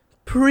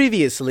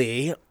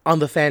Previously on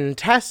the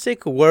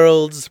Fantastic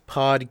Worlds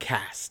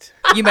podcast.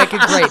 You make it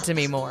great to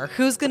me more.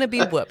 Who's going to be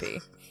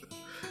Whoopi?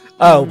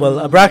 Oh, well,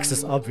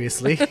 Abraxas,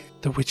 obviously.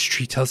 The witch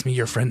tree tells me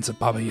you're friends of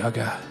Baba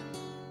Yaga.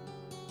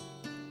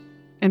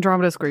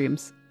 Andromeda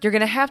screams. You're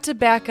going to have to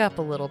back up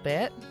a little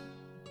bit.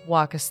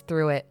 Walk us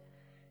through it.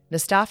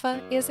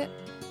 Mustafa, is it?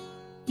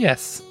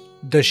 Yes.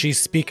 Does she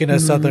speak in a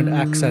southern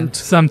accent?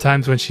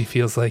 Sometimes when she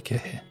feels like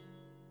it.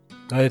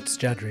 It's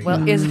Jedri.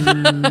 Well, is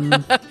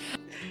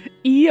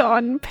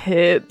Eon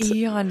Pit.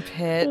 Eon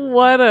Pit.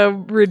 What a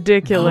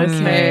ridiculous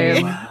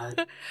name.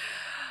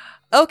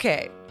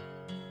 Okay.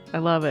 I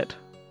love it.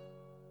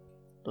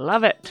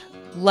 Love it.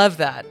 Love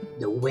that.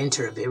 The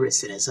winter of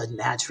Irison is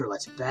unnatural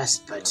at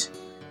best, but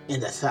in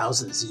the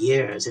thousands of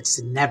years,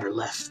 it's never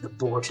left the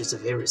borders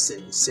of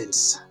Irison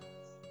since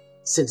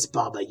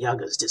Baba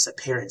Yaga's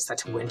disappearance.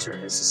 That winter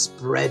has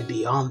spread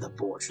beyond the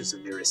borders of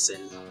Irison.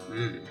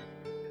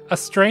 A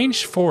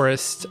strange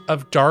forest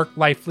of dark,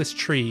 lifeless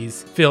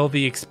trees fill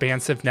the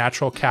expansive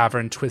natural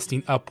cavern,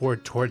 twisting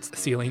upward towards the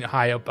ceiling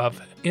high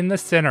above. In the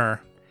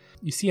center,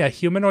 you see a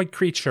humanoid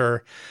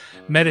creature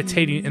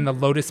meditating in the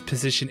lotus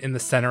position in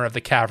the center of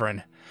the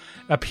cavern.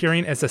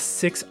 Appearing as a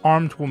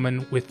 6-armed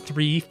woman with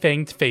 3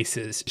 fanged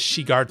faces,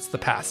 she guards the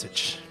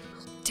passage.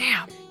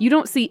 Damn. You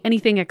don't see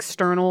anything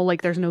external,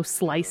 like there's no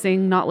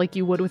slicing, not like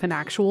you would with an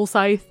actual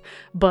scythe,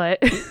 but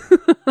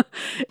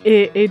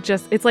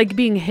it's like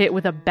being hit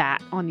with a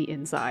bat on the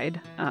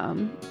inside,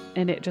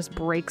 and it just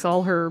breaks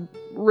all her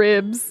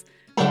ribs.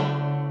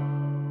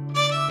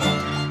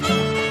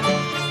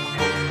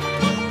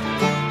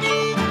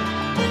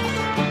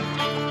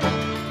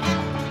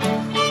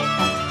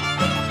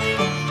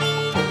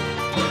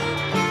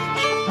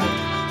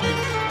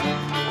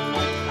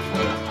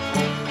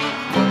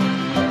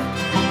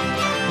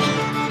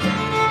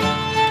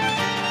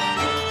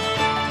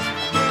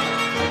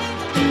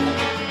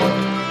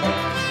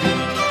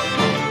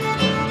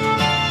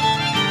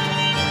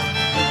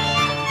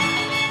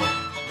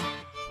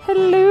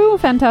 Hello,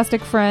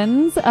 fantastic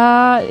friends.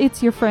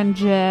 It's your friend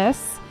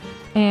Jess,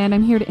 and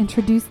I'm here to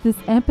introduce this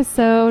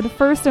episode.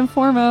 First and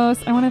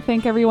foremost, I want to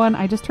thank everyone.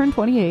 I just turned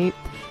 28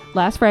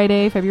 last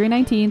Friday, February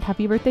 19th.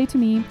 Happy birthday to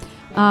me.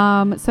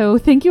 So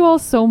thank you all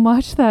so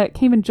much that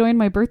came and joined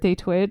my birthday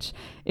Twitch.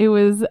 It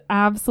was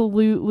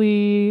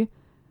absolutely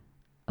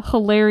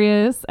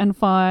hilarious and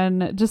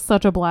fun, just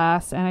such a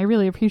blast, and I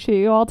really appreciate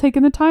you all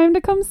taking the time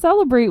to come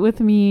celebrate with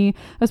me,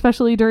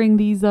 especially during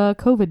these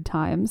COVID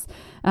times.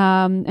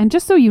 And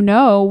just so you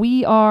know,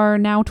 we are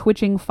now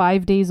Twitching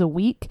 5 days a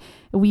week.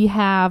 We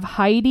have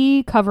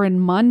Heidi covering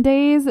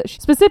Mondays.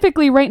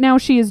 Specifically, right now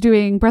she is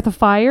doing Breath of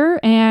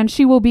Fire, and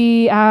she will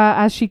be,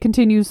 as she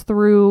continues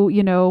through,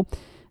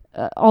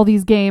 all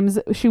these games,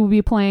 she will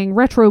be playing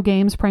retro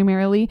games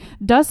primarily.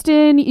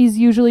 Dustin is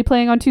usually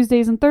playing on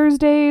Tuesdays and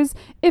Thursdays.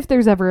 If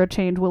there's ever a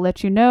change, we'll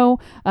let you know.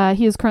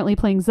 He is currently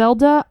playing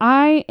Zelda.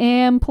 I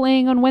am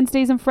playing on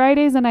Wednesdays and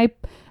Fridays, and I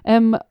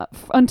am,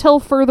 until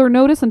further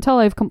notice, until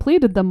I've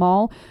completed them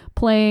all,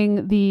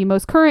 playing the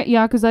most current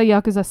Yakuza,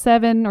 Yakuza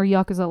 7, or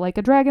Yakuza Like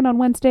a Dragon on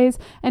Wednesdays,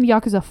 and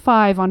Yakuza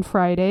 5 on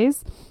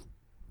Fridays.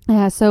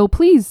 So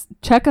please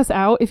check us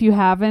out if you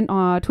haven't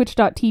on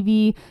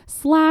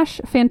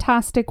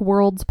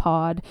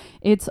twitch.tv/fantasticworldspod.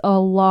 It's a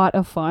lot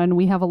of fun.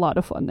 We have a lot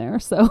of fun there.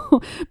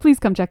 So please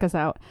come check us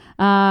out.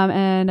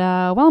 And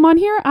while I'm on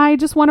here, I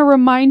just want to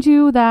remind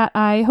you that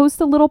I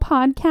host a little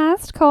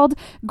podcast called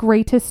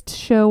Greatest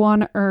Show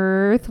on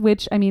Earth,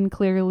 which, I mean,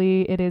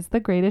 clearly it is the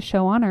greatest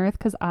show on earth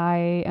because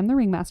I am the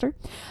ringmaster.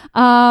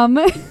 And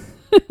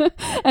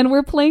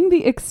we're playing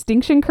the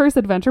Extinction Curse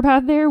Adventure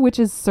Path there, which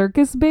is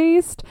circus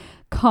based.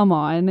 Come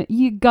on,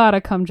 you gotta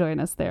come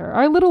join us there.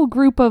 Our little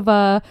group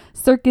of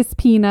circus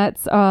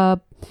peanuts,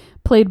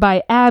 played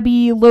by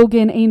Abby,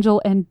 Logan,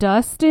 Angel, and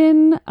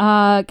Dustin,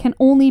 can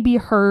only be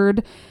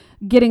heard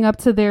getting up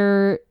to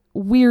their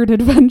weird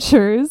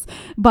adventures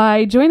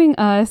by joining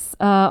us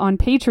on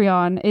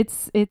Patreon.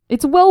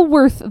 It's well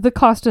worth the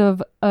cost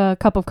of a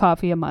cup of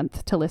coffee a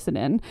month to listen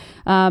in.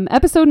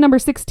 Episode number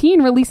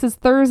 16 releases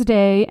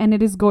Thursday, and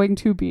it is going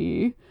to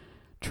be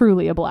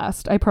truly a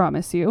blast, I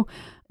promise you.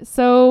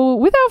 So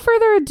without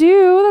further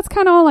ado, that's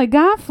kind of all I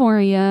got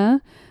for you.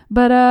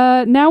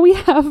 But now we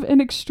have an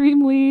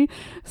extremely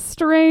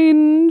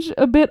strange,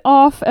 a bit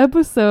off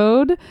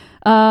episode.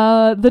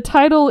 The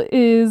title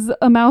is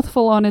a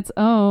mouthful on its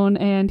own,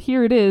 and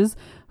here it is.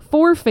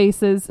 4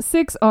 faces,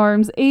 6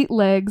 arms, 8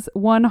 legs,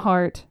 1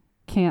 heart.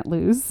 Can't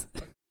lose.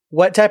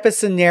 What type of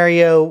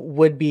scenario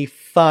would be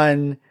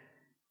fun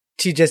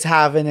to just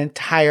have an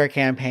entire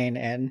campaign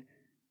in?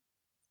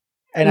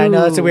 And I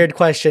know that's a weird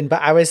question,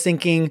 but I was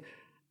thinking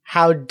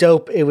how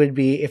dope it would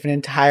be if an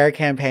entire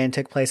campaign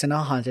took place in a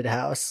haunted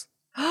house.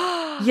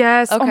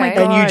 Yes. Okay. Oh my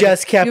god. And you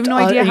just kept You have no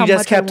idea how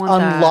much I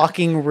want that.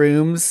 unlocking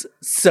rooms,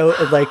 so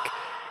like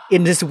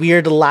in this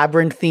weird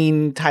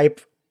labyrinthine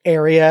type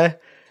area,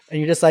 and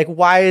you're just like,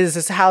 why is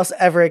this house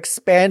ever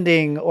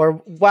expanding?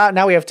 Or wow,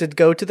 now we have to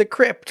go to the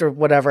crypt or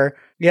whatever.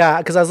 Yeah,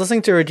 because I was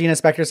listening to a Regina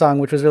Spektor song,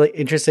 which was really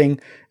interesting.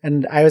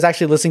 And I was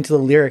actually listening to the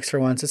lyrics for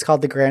once. It's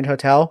called The Grand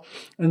Hotel.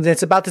 And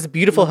it's about this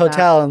beautiful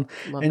hotel.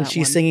 And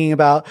she's singing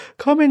about,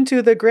 come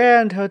into the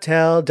Grand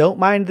Hotel. Don't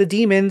mind the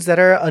demons that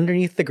are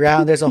underneath the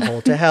ground. There's a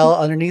hole to hell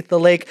underneath the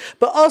lake.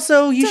 But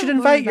also, you should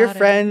invite your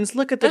friends.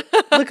 Look at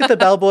the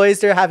bellboys.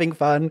 They're having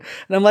fun.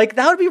 And I'm like,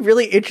 that would be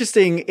really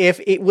interesting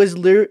if it was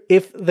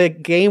if the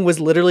game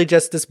was literally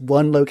just this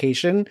one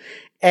location.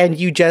 And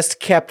you just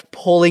kept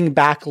pulling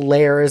back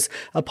layers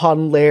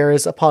upon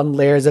layers upon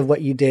layers of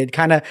what you did,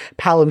 kind of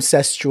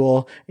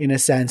palimpsestual in a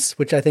sense,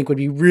 which I think would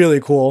be really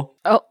cool.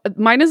 Oh,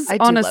 mine is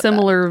on a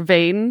similar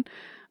vein,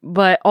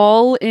 but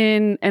all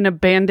in an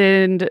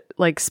abandoned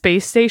like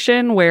space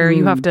station where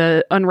you have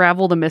to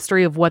unravel the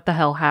mystery of what the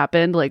hell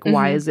happened. Like,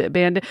 why is it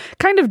abandoned?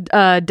 Kind of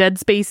Dead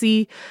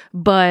Spacey,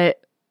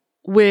 but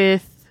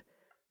with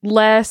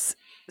less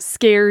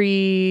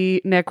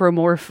scary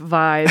necromorph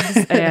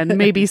vibes and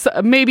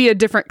maybe a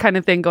different kind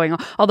of thing going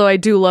on. Although I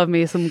do love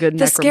me some good necromorphs.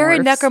 The scary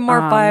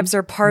necromorph vibes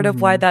are part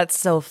of why that's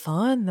so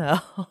fun, though.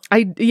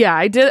 I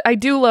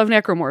do love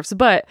necromorphs,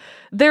 but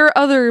there are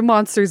other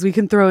monsters we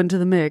can throw into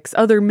the mix,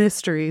 other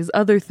mysteries,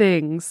 other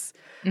things,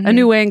 a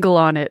new angle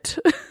on it.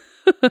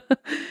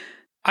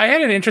 I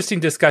had an interesting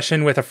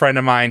discussion with a friend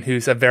of mine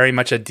who's very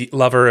much a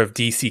lover of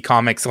DC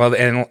comics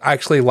and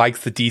actually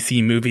likes the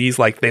DC movies.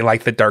 Like, they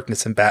like the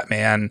Darkness and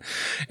Batman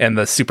and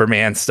the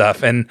Superman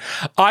stuff. And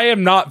I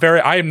am not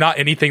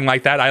anything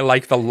like that. I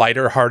like the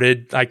lighter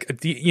hearted,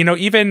 like,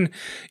 even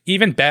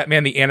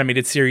Batman, the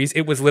animated series,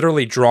 it was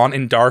literally drawn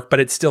in dark, but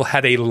it still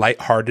had a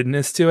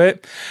lightheartedness to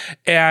it.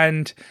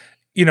 And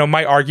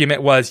my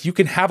argument was you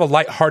can have a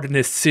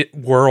lightheartedness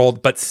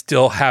world, but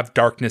still have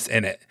darkness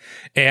in it.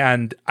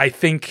 And I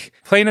think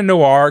playing a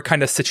noir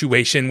kind of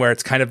situation where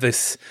it's kind of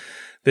this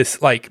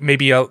like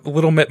maybe a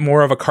little bit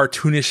more of a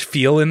cartoonish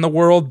feel in the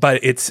world,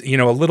 but it's,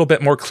 a little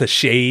bit more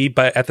cliche,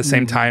 but at the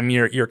same time,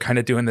 you're kind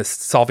of doing this,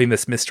 solving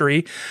this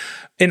mystery.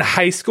 In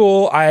high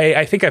school,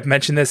 I think I've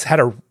mentioned this,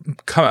 had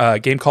a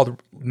game called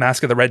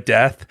Mask of the Red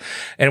Death,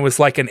 and it was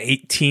like an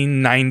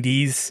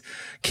 1890s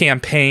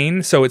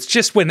campaign. So it's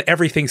just when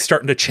everything's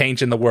starting to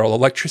change in the world.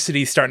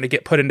 Electricity's starting to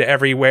get put into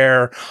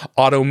everywhere.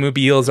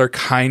 Automobiles are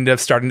kind of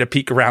starting to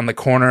peek around the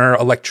corner.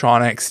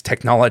 Electronics,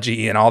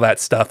 technology, and all that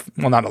stuff.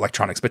 Well, not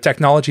electronics, but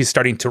technology is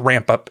starting to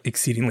ramp up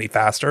exceedingly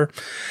faster.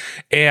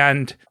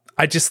 And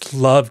I just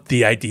loved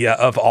the idea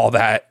of all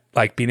that.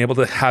 Like being able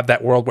to have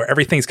that world where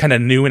everything's kind of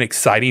new and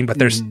exciting, but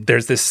there's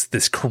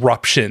this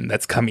corruption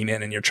that's coming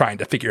in, and you're trying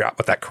to figure out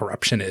what that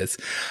corruption is.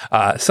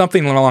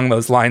 Something along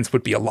those lines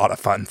would be a lot of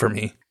fun for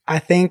me. I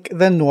think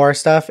the noir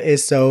stuff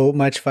is so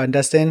much fun,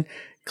 Dustin.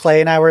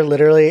 Clay and I were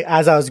literally,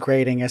 as I was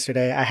grading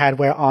yesterday, I had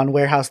on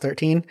Warehouse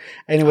 13,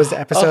 and it was the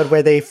episode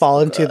where they fall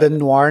into the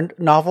noir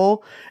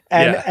novel.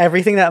 And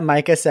everything that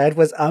Micah said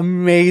was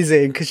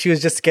amazing because she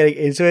was just getting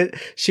into it.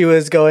 She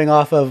was going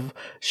off of,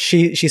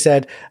 she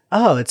said,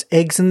 oh, it's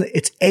eggs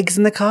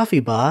in the coffee,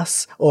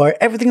 boss, or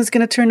everything's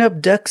going to turn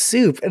up duck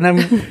soup. And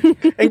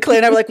and Clay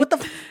and I were like, what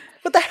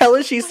the hell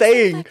is she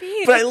saying?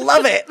 But I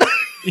love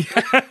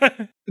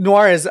it.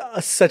 Noir is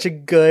such a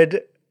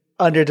good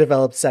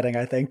underdeveloped setting,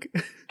 I think.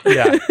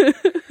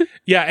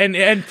 Yeah,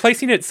 and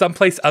placing it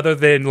someplace other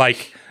than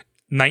like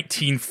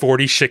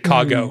 1940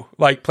 Chicago,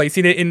 like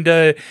placing it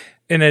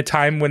in a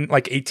time when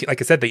like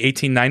I said, the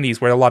 1890s,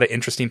 where a lot of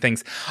interesting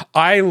things.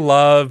 I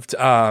loved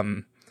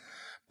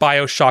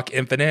BioShock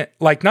Infinite.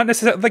 Like, not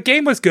necessarily the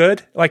game was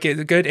good, like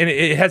it's good, and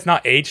it has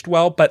not aged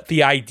well, but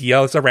the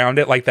ideas around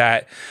it, like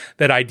that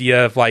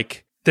idea of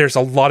like, there's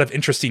a lot of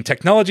interesting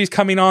technologies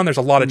coming on. There's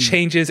a lot of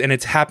changes, and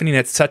it's happening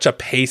at such a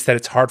pace that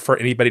it's hard for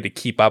anybody to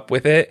keep up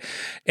with it.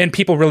 And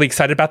people really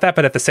excited about that.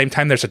 But at the same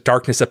time, there's a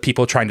darkness of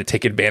people trying to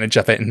take advantage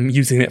of it and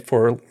using it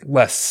for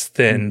less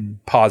than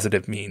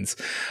positive means.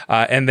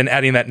 And then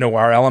adding that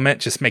noir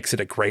element just makes it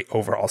a great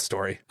overall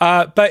story.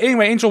 But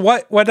anyway, Angel,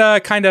 what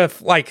kind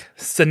of like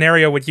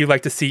scenario would you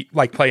like to see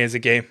like play as a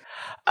game?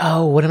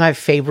 Oh, one of my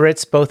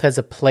favorites, both as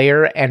a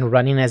player and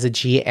running as a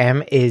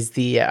GM, is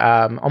the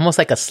almost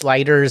like a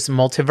Sliders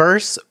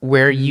multiverse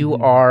where you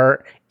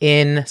are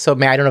in. So,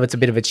 I don't know if it's a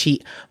bit of a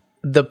cheat.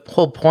 The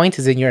whole point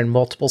is you're in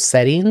multiple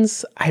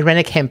settings. I ran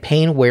a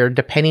campaign where,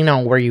 depending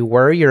on where you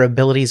were, your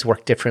abilities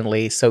work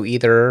differently. So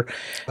either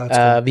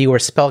if you were a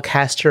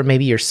spellcaster,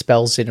 maybe your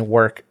spells didn't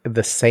work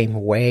the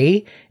same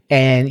way.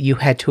 And you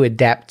had to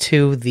adapt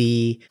to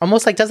the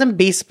almost like, doesn't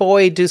Beast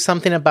Boy do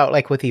something about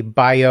like with the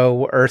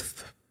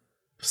bio-earth?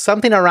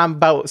 Something around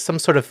about some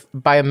sort of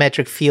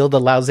biometric field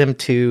allows him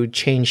to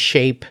change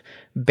shape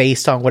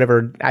based on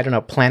whatever, I don't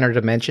know, planet or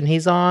dimension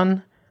he's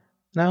on.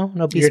 No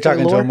Beast Boy You're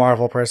talking lore? to a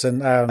Marvel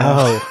person. I don't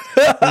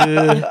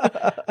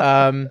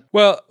know.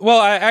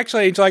 Well,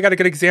 actually, Angel, I got a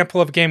good example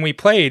of a game we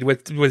played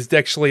with, was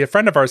actually a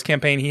friend of ours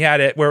campaign. He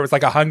had it where it was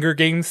like a Hunger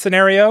Games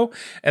scenario,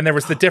 and there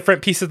was the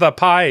different pieces of the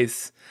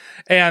pies.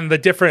 And the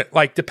different,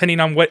 like, depending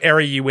on what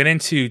area you went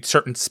into,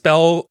 certain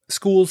spell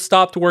schools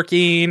stopped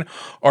working,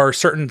 or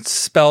certain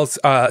spells,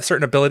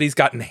 certain abilities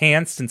got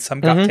enhanced, and some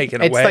got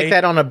taken away. It's like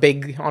that on a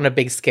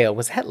big scale.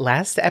 Was that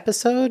last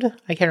episode?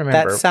 I can't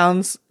remember. That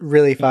sounds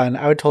really fun.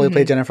 I would totally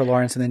play Jennifer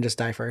Lawrence and then just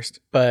die first.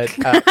 But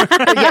yeah,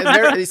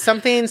 there is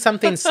something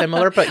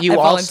similar. But you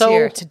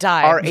also to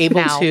die are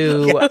able now.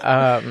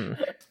 to.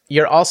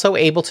 You're also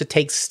able to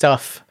take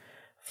stuff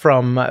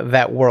from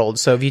that world.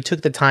 So if you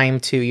took the time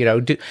to,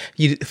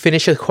 you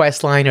finish a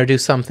quest line or do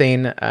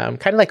something,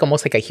 kind of like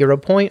almost like a hero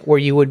point where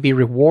you would be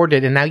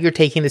rewarded. And now you're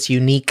taking this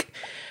unique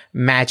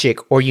magic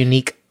or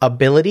unique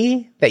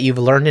ability that you've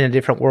learned in a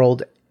different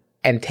world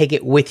and take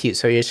it with you.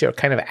 So you're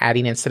kind of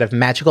adding, instead of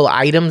magical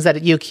items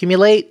that you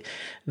accumulate,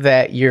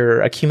 that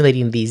you're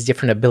accumulating these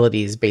different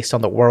abilities based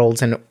on the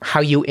worlds, and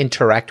how you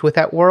interact with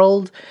that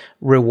world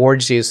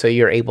rewards you. So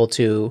you're able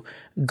to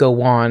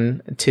go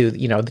on to,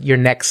 your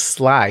next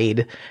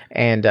slide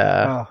and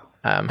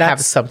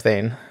have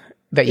something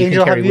that you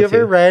Angel, can carry have you with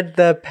ever read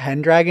the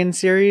Pendragon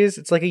series?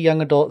 It's like a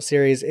young adult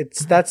series.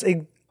 That's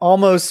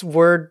almost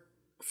word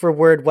for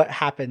word what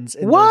happens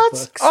in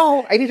those books.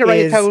 Oh, I need to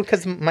write it down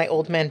because my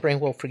old man brain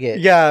will forget.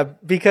 Yeah,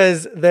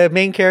 because the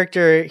main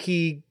character,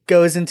 he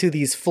goes into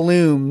these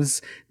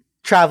flumes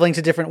traveling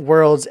to different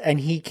worlds, and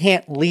he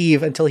can't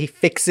leave until he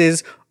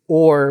fixes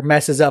or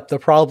messes up the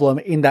problem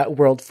in that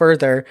world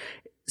further.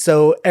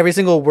 So every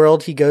single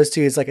world he goes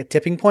to is like a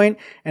tipping point,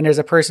 and there's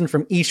a person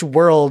from each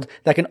world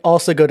that can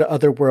also go to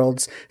other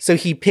worlds. So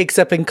he picks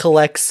up and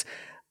collects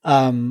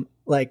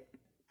like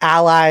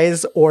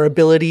allies or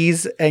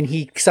abilities, and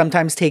he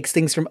sometimes takes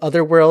things from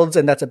other worlds,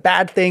 and that's a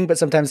bad thing, but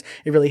sometimes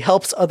it really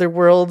helps other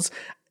worlds.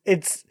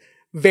 It's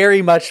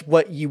very much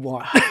what you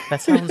want.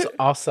 That sounds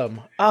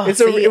awesome. Oh,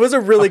 it was a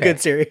really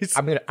good series.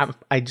 I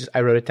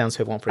wrote it down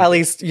so it won't forget.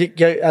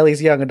 At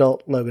least young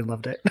adult Logan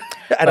loved it.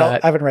 I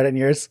haven't read it in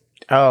years.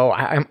 Oh,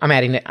 I'm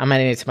adding it. I'm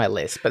adding it to my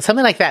list. But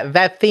something like that.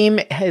 That theme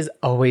has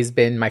always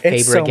been my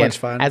favorite. It's so Again, much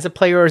fun. As a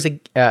player, or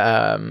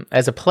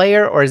as a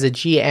player, or as a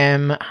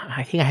GM,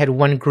 I think I had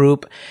one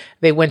group.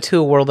 They went to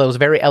a world that was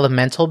very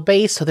elemental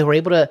based, so they were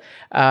able to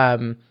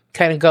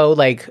kind of go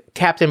like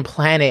Captain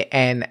Planet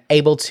and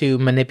able to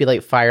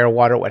manipulate fire,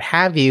 water, what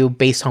have you,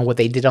 based on what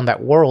they did on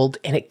that world,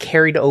 and it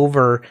carried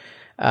over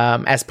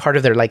as part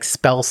of their like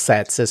spell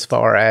sets, as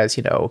far as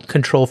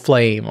control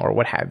flame or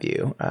what have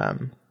you.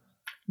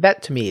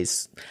 That to me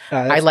is,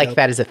 I like dope.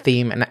 that as a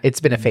theme, and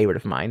it's been a favorite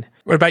of mine.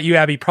 What about you,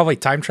 Abby? Probably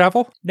time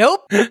travel?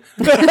 Nope.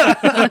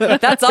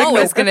 That's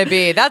always going to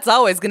be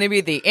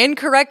the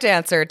incorrect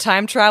answer.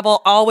 Time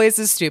travel always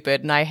is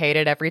stupid, and I hate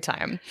it every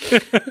time.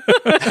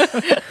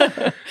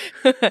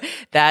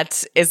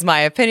 That is my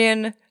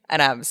opinion,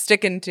 and I'm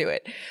sticking to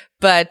it.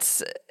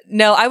 But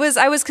no, I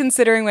was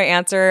considering my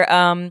answer.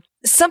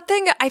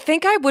 Something I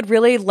think I would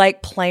really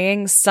like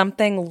playing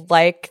something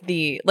like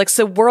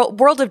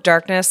World of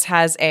Darkness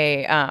has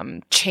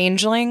a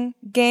changeling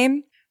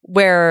game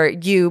where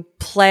you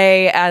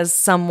play as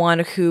someone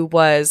who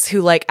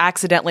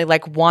accidentally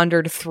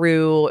wandered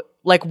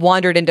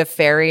into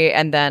fairy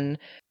and then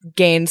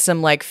gained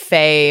some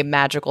fey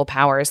magical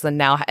powers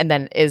and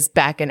then is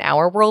back in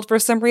our world for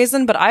some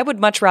reason. But I would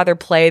much rather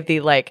play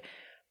the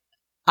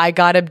I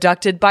got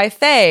abducted by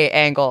fey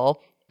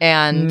angle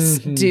and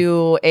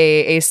do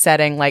a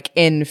setting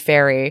in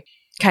fairy,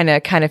 kind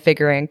of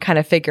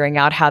figuring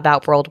out how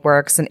that world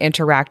works and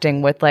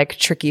interacting with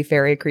tricky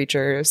fairy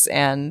creatures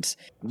and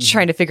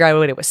trying to figure out a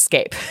way to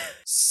escape.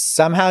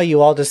 Somehow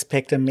you all just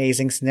picked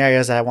amazing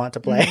scenarios that I want to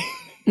play.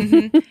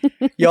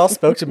 You all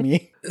spoke to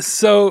me.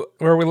 So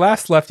where we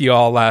last left you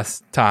all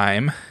last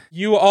time,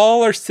 you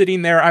all are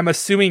sitting there, I'm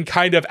assuming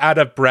kind of out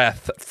of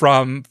breath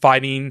from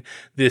fighting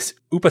this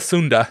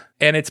Upasunda,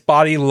 and its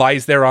body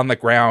lies there on the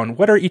ground.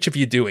 What are each of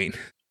you doing?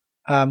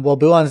 Well,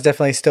 Buon's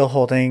definitely still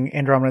holding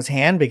Andromeda's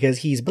hand because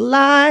he's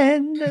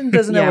blind and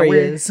doesn't know where he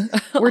is.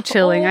 We're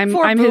chilling. I'm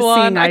Poor his Buon.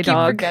 seeing eye I keep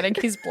dog. forgetting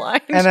he's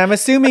blind. And I'm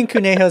assuming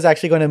Kuneho's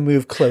actually going to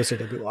move closer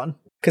to Buon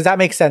because that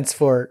makes sense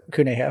for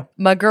Kuneho.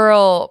 My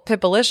girl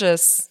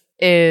Pipalicious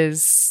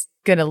is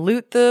gonna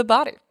loot the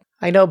body.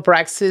 I know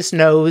Braxis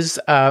knows,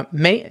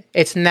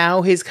 it's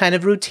now his kind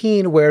of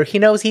routine where he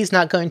knows he's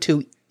not going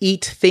to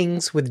eat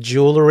things with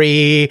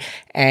jewelry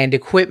and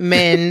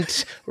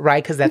equipment,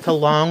 right? Because that's a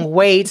long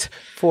wait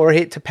for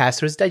it to pass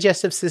through his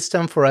digestive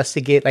system for us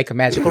to get a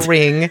magical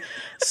ring.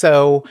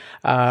 So,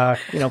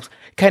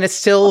 kind of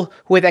still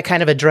with that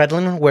kind of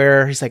adrenaline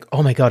where he's like,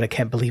 oh my God, I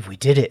can't believe we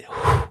did it.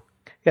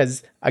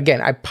 Because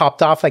again, I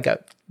popped off a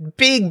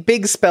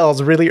big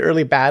spells, really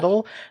early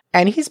battle,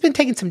 and he's been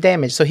taking some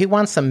damage, so he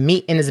wants some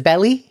meat in his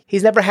belly.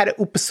 He's never had an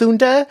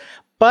Upasunda,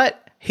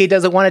 but he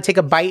doesn't want to take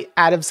a bite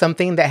out of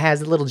something that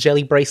has little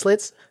jelly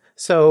bracelets,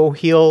 so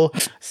he'll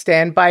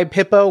stand by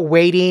Pippa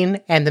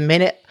waiting, and the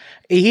minute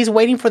he's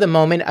waiting for the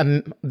moment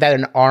that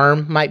an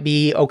arm might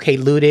be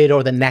looted,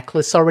 or the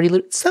necklace already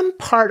looted, some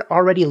part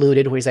already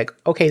looted, where he's like,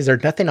 okay, is there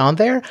nothing on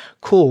there?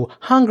 Cool,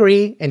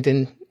 hungry, and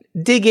then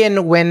dig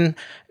in when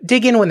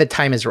the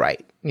time is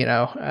right.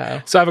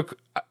 So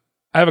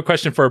I have a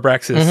question for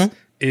Abraxas.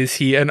 is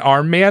he an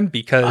arm man?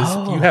 Because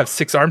you have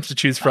 6 arms to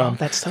choose from. Oh,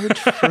 that's so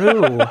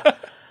true.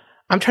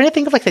 I'm trying to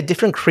think of like the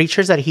different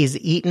creatures that he's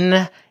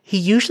eaten. He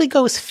usually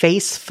goes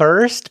face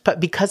first, but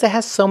because it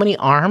has so many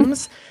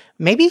arms,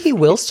 maybe he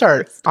will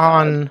start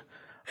on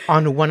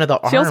one of the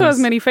arms. She also has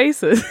many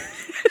faces.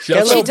 She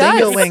does. She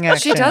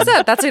does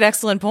that. That's an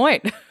excellent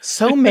point.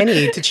 So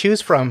many to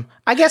choose from.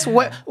 I guess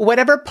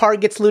whatever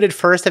part gets looted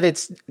first,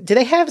 do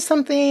they have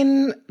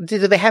something?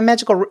 Do they have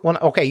magical? Well,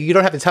 okay, you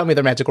don't have to tell me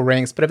they're magical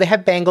rings, but if they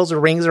have bangles or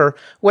rings or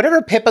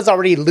whatever Pippa's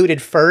already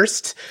looted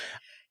first.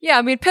 Yeah,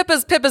 I mean,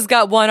 Pippa's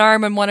got one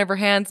arm in one of her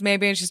hands,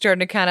 maybe, and she's starting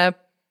to kind of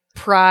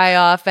pry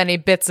off any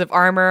bits of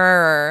armor.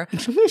 Or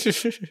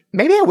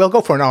maybe I will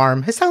go for an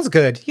arm. It sounds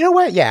good. You know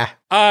what? Yeah.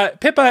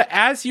 Pippa,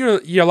 as you're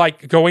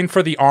like going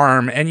for the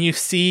arm, and you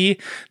see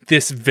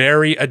this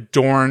very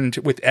adorned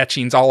with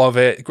etchings all of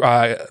it,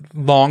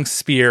 long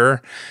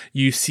spear.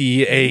 You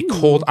see a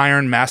cold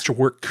iron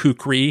masterwork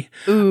kukri,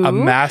 a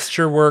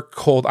masterwork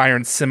cold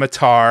iron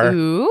scimitar,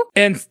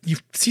 and you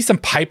see some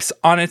pipes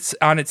on its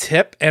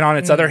hip, and on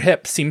its other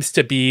hip seems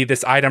to be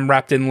this item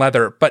wrapped in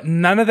leather. But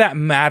none of that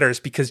matters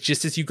because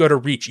just as you go to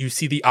reach, you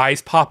see the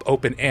eyes pop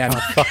open and 2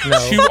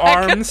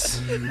 arms.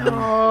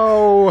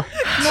 No.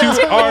 2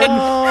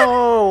 arms.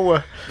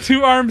 Oh!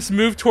 2 arms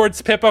move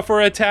towards Pippa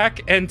for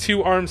attack, and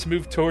 2 arms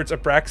move towards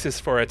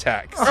Abraxas for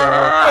attack. So,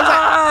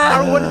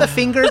 are one of the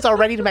fingers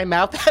already to my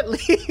mouth at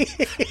least?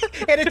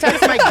 It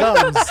attacks my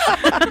gums.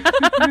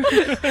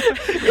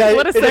 Yeah,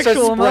 what a it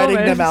sexual spreading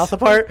moment. the mouth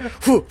apart.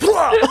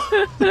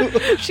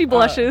 She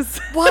blushes.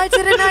 Why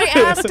didn't I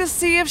ask to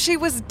see if she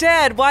was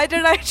dead? Why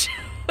did I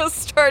just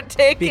start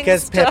taking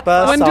Because stuff?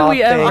 Pippa When saw do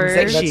we ever?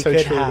 things that That's she so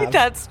could true. have.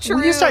 That's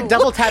true. You start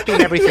double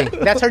tapping everything.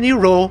 That's our new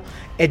rule.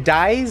 It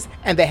dies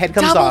and the head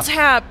comes Double off.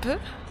 tap.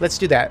 Let's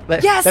do that.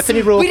 Yes, That's a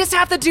new rule. we just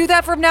have to do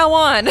that from now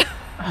on.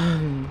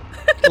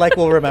 Like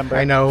we'll remember.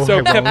 I know. so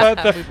I won't.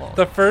 Pippa,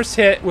 the first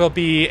hit will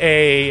be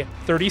a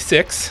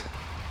 36.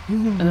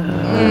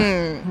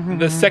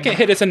 The second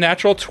hit is a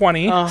natural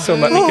 20, so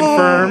let me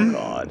confirm.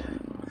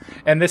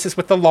 And this is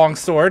with the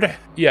longsword.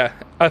 Yeah,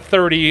 a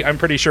 30, I'm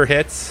pretty sure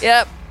hits.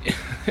 Yep.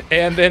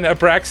 And then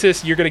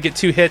Abraxas, you're going to get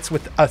 2 hits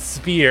with a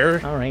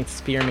spear. All right,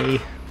 spear me.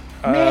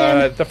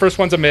 The first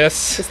one's a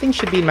miss. This thing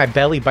should be in my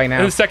belly by And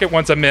now. the second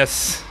one's a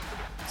miss.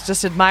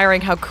 Just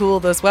admiring how cool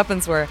those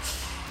weapons were.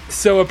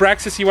 So,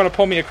 Abraxas, you want to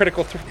pull me a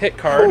critical hit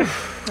card?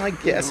 I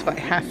guess if I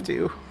have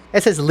to.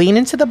 It says lean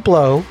into the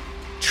blow,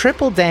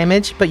 triple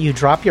damage, but you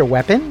drop your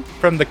weapon.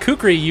 From the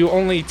kukri, you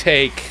only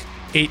take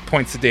 8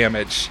 points of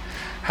damage.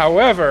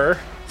 However,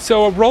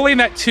 so rolling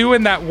that 2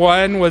 and that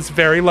 1 was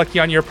very lucky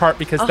on your part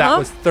because that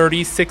was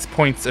 36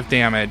 points of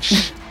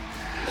damage.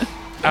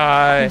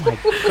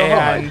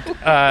 And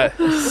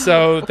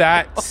so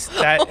that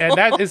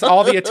is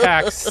all the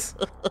attacks.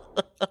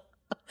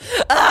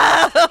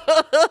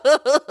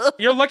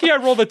 You're lucky I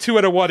rolled a 2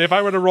 and a 1. If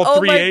I were to roll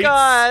 3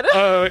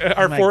 8s,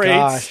 or 4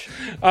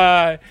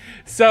 8s.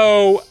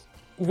 So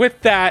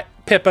with that,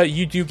 Pippa,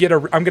 you do get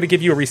I'm going to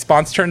give you a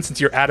response turn since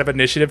you're out of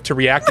initiative to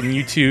react, and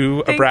you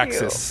two,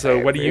 Abraxas. you. So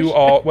what do you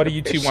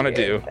two want to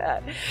do?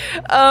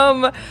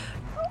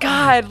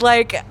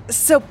 God,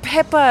 so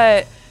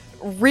Pippa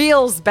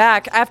reels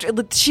back after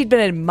she'd been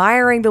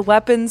admiring the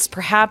weapons.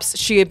 Perhaps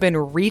she had been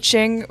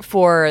reaching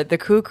for the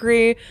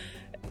kukri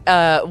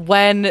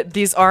when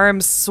these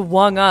arms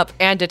swung up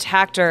and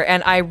attacked her.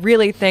 And I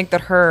really think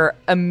that her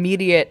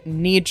immediate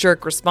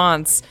knee-jerk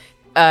response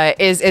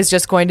is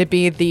just going to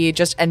be a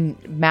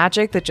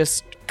magic that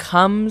just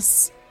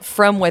comes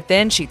from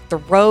within. She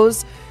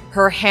throws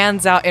her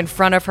hands out in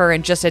front of her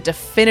in just a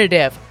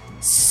definitive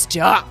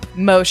stop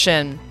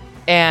motion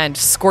and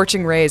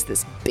scorching rays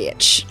this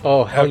bitch.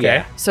 Oh, hell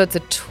yeah. So it's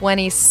a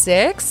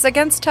 26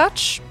 against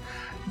touch.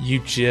 You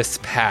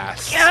just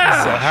passed.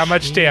 Yeah! So how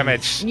much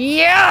damage?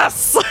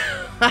 Yes!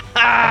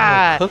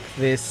 Hook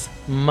this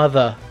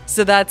mother.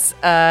 So that's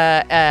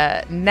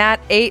nat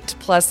 8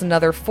 plus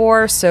another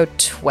 4, so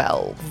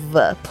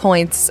 12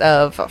 points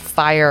of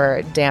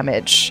fire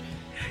damage.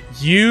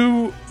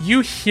 You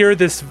hear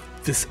this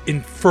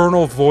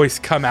infernal voice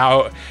come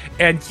out,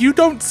 and you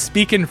don't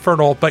speak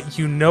infernal, but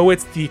you know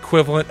it's the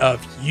equivalent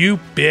of "you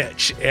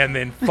bitch," and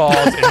then falls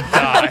and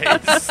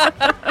dies.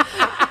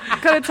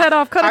 Cut its head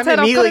off. Cut its head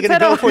I'm off. immediately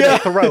Cut its going head to go off. for the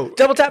throat.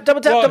 Double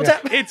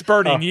tap. It's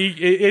burning.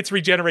 Its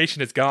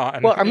regeneration is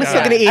gone. Well, I'm still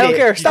going to eat it. I don't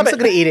care. Stop I'm still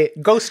going to eat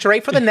it. Go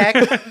straight for the neck.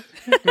 Ignore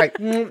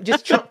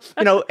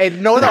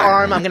the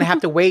arm. I'm going to have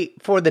to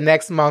wait for the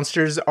next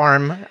monster's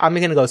arm. I'm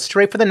going to go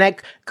straight for the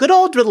neck. Good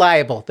old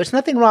reliable. There's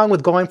nothing wrong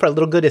with going for a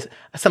little good,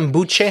 some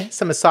buche,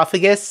 some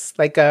esophagus.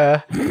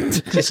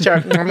 Just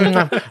start,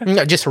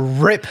 just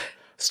rip.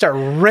 Start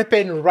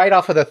ripping right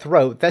off of the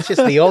throat. That's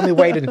just the only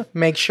way to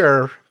make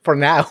sure. For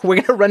now, we're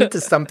going to run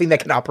into something that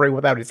can operate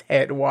without his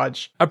head.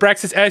 Watch.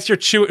 Abraxas, as you're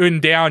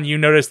chewing down, you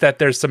notice that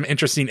there's some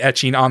interesting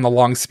etching on the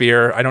long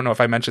spear. I don't know if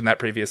I mentioned that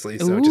previously,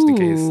 so just in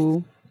case.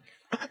 Ooh.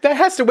 That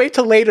has to wait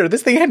till later.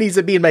 This thing needs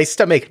to be in my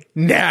stomach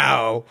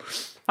now.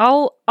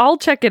 I'll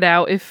check it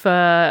out if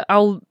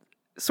I'll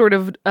sort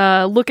of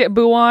look at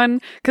Buon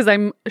because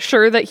I'm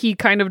sure that he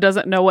kind of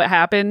doesn't know what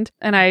happened.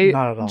 And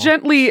I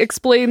gently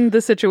explain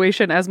the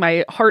situation as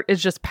my heart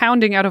is just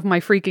pounding out of my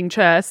freaking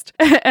chest.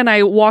 And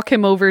I walk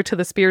him over to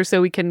the spear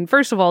so we can,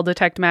 first of all,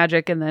 detect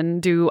magic and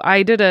then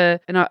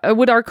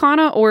would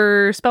Arcana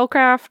or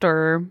Spellcraft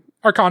or...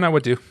 Arcana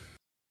would do.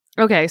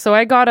 Okay, so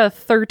I got a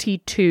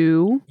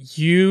 32.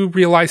 You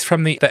realize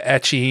from the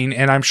etching,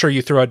 and I'm sure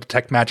you throw a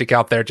detect magic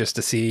out there just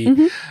to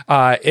see.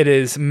 It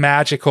is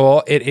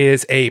magical. It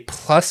is a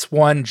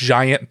 +1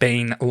 giant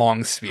bane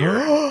long spear.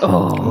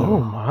 Oh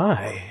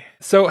my.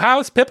 So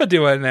how's Pippa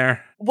doing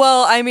there?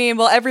 Well, I mean,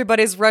 while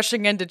everybody's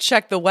rushing in to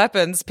check the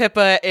weapons,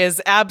 Pippa is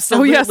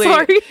absolutely... Oh, yeah,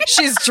 sorry.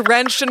 She's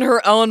drenched in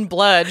her own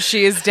blood.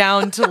 She is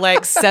down to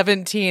like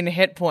 17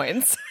 hit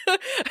points.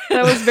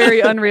 That was very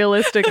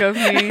unrealistic of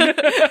me.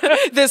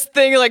 This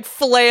thing like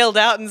flailed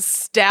out and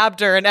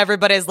stabbed her, and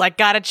everybody's like,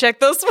 gotta check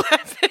those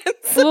weapons.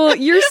 Well,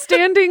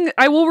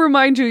 I will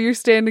remind you, you're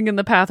standing in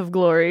the path of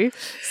glory.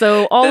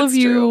 So all That's of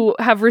you true.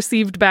 have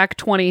received back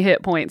 20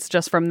 hit points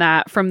just from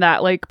that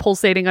like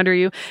pulsating under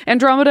you.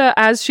 Andromeda,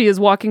 as she is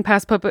walking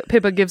past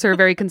Pippa gives her a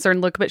very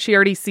concerned look, but she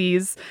already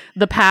sees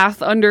the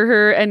path under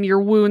her and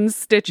your wounds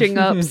stitching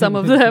up some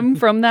of them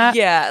from that.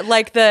 Yeah,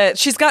 like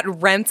she's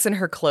got rents in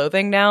her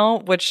clothing now,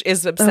 which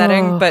is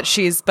upsetting, but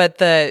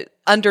the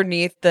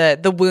underneath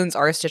the wounds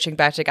are stitching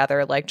back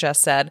together, like Jess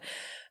said.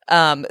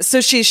 So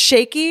she's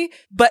shaky,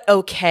 but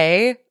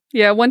okay.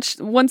 Yeah,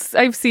 once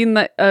I've seen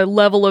that a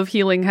level of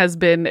healing has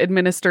been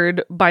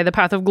administered by the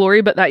Path of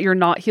Glory, but that you're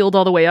not healed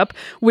all the way up,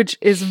 which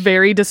is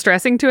very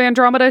distressing to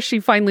Andromeda,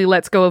 she finally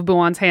lets go of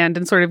Buon's hand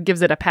and sort of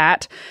gives it a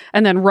pat,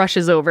 and then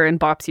rushes over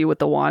and bops you with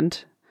the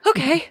wand.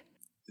 Okay.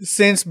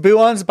 Since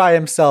Buon's by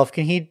himself,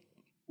 can he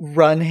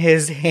run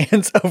his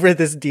hands over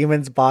this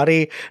demon's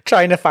body,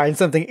 trying to find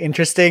something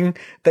interesting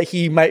that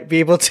he might be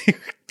able to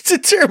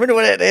determine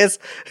what it is?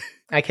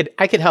 I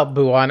could help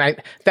Buon.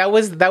 That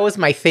was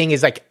my thing,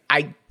 is like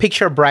I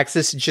picture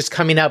Abraxas just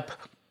coming up,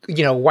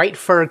 white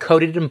fur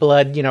coated in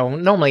blood,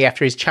 normally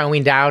after he's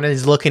chowing down and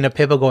he's looking at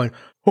Pippa going,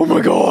 "Oh my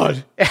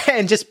god,"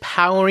 and just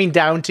powering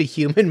down to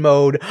human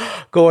mode,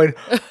 going,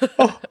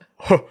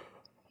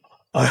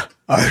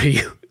 are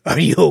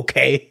you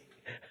okay?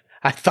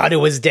 I thought it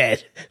was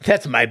dead.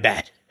 That's my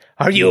bad.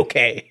 Are you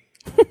okay?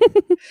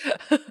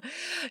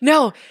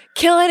 No,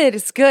 killing it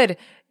is good.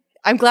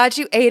 I'm glad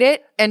you ate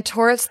it and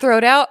tore its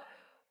throat out,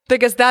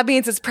 because that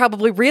means it's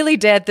probably really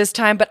dead this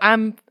time, but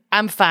I'm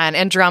fine.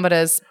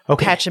 Andromeda's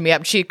patching me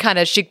up. She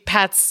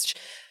pats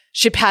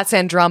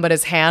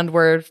Andromeda's hand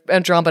where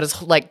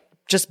Andromeda's like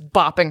just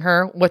bopping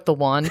her with the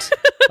wand.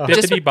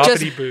 Bippity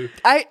boppity boo.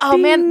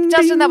 Man,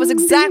 Dustin, that was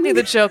exactly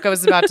the joke I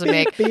was about to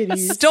make.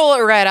 Stole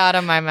it right out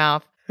of my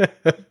mouth.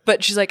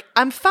 But she's like,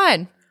 I'm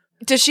fine.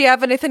 Does she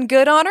have anything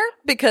good on her?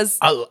 Because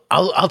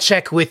I'll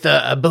check with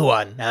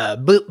Buon.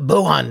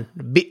 Buon,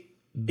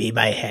 be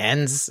my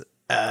hands.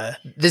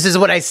 This is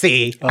what I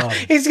see.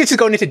 He's just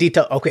going into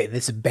detail. Okay,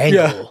 this is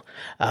bangle.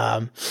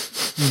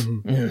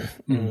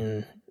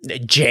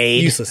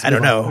 Jade. Useless. I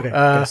don't know.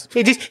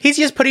 Okay, he's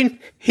just putting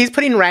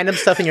random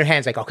stuff in your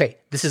hands. Like, okay,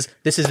 this is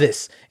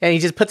this, and he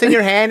just puts it in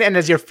your hand, and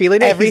as you're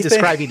feeling it, he's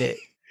describing it.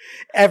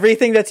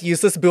 Everything that's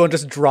useless, Buon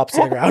just drops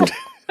to the ground.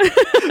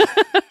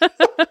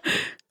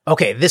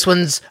 Okay, this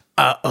one's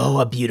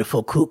a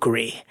beautiful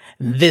kukri.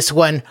 This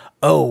one,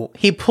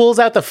 he pulls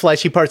out the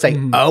fleshy parts like,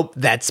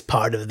 that's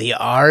part of the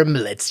arm.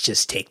 Let's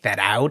just take that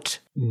out.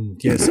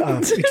 Yes,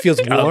 it feels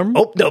warm.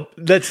 No,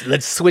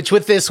 let's switch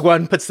with this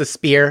one. Puts the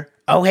spear.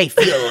 Oh, hey,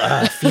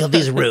 feel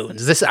these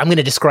runes. I'm going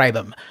to describe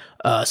them.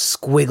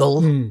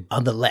 Squiggle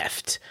on the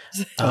left,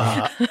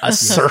 a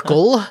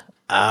circle.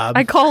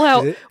 I call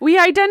out. We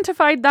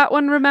identified that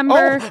one.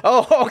 Remember?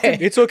 Okay.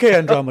 It's okay,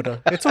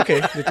 Andromeda. It's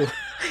okay.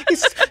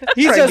 He's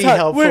trying to be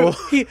helpful.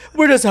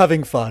 We're just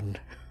having fun.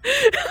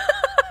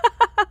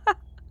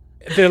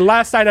 The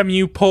last item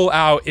you pull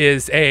out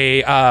is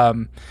it's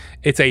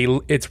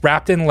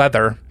wrapped in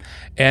leather,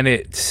 and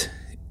it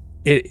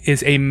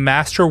is a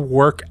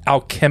masterwork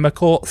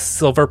alchemical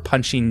silver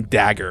punching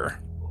dagger.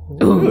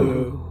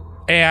 Ooh.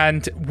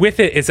 And with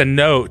it is a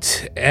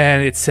note,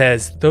 and it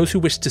says, "Those who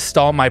wish to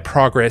stall my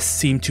progress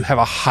seem to have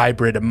a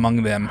hybrid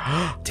among them.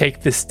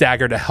 Take this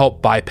dagger to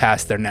help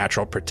bypass their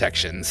natural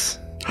protections."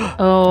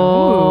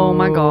 Oh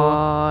my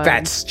god.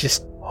 That's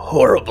just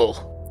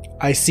horrible.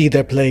 I see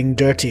they're playing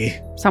dirty.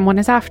 Someone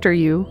is after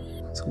you.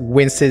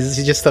 Winces.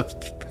 He's just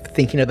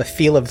thinking of the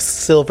feel of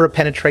silver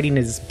penetrating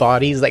his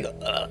body. He's like,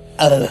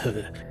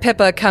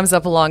 Pippa comes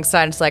up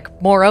alongside and is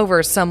like,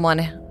 moreover, someone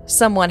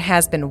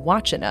has been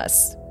watching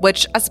us,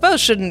 which I suppose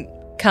shouldn't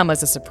come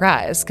as a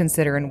surprise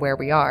considering where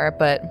we are,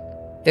 but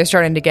they're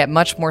starting to get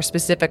much more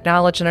specific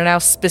knowledge and are now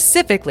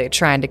specifically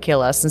trying to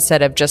kill us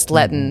instead of just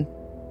letting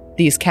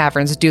these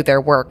caverns do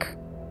their work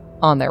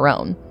on their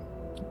own.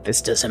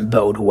 This doesn't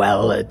bode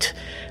well.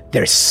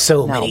 There's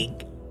so many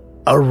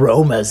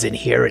aromas in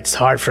here, it's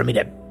hard for me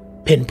to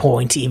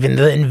pinpoint even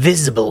the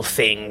invisible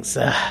things.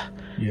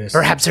 Yes.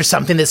 Perhaps there's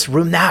something in this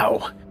room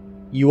now.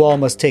 You all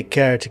must take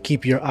care to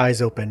keep your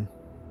eyes open.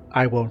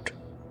 I won't.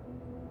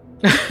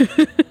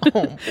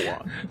 Oh, boy.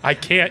 I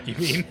can't, you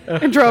mean?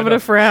 Andromeda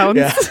frowns.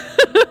 Yeah.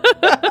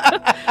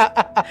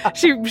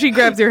 She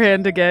grabs your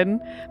hand again.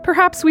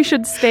 Perhaps we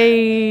should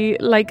stay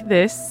like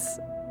this.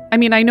 I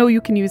mean, I know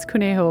you can use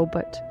Kuneho,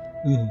 but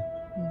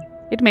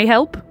it may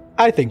help.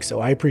 I think so.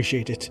 I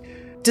appreciate it.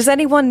 Does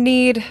anyone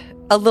need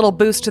a little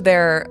boost to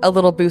their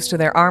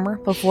armor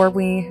before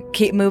we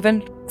keep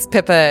moving?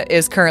 Pippa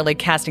is currently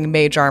casting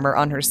mage armor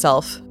on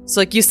herself.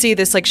 So like you see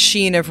this like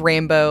sheen of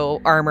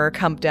rainbow armor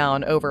come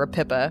down over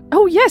Pippa.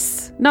 Oh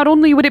yes. Not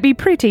only would it be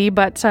pretty,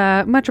 but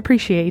much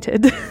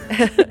appreciated.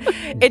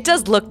 It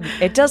does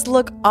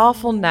look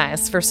awful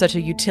nice for such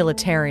a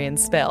utilitarian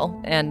spell.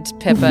 And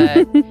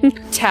Pippa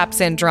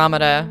taps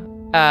Andromeda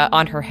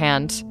on her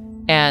hand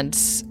and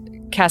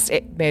casts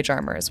mage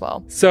armor as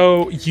well.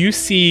 So you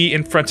see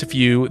in front of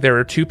you, there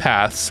are two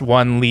paths.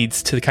 One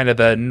leads to kind of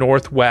the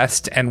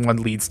northwest and one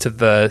leads to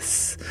the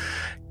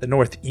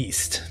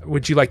northeast.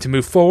 Would you like to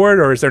move forward,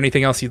 or is there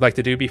anything else you'd like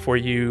to do before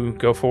you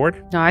go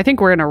forward? No, I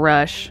think we're in a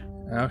rush.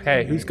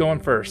 Okay, who's going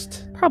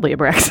first? Probably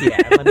Abraxas.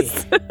 Yeah, let me...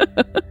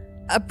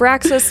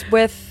 Abraxas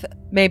with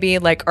maybe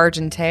like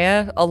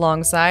Argentea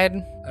alongside.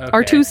 Okay.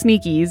 Our two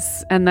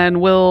sneakies, and then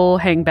we'll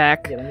hang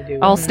back. Yeah, let me do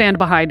I'll stand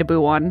behind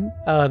Buon.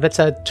 That's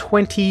a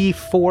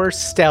 24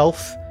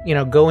 stealth,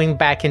 going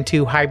back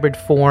into hybrid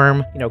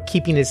form,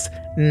 keeping his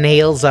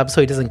nails up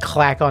so he doesn't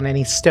clack on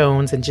any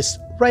stones, and just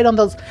right on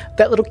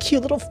that little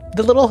cute the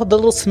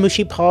little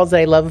smooshy paws that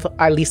I love.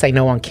 At least I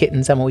know on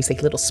kittens, I'm always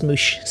like little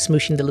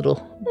smooshing the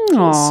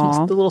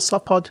little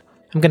soft pod.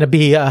 I'm gonna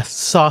be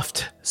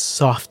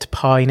soft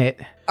pawing it.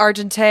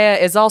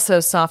 Argentea is also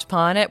soft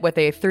pawing it with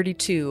a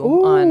 32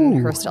 on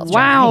her stealth check.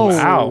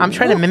 Wow. I'm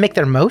trying to mimic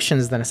their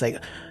motions, then it's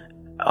like,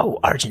 oh,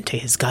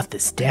 Argentea's got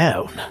this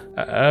down.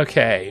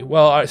 Okay.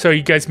 Well, so are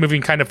you guys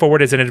moving kind of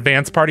forward as an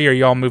advanced party, or are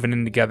you all moving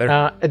in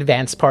together?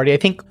 Advanced party. I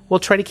think we'll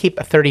try to keep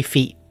 30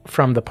 feet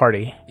from the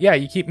party. Yeah,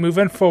 you keep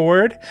moving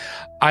forward.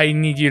 I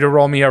need you to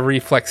roll me a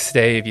reflex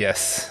save,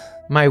 yes.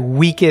 My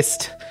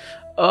weakest...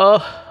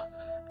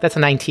 that's a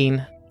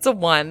 19. It's a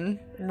 1.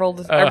 I rolled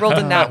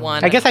a nat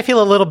 1. I guess I feel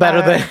a little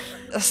better than...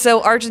 So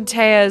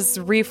Argentea's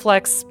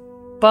reflex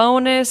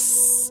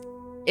bonus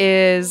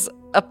is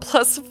a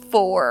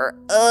 +4.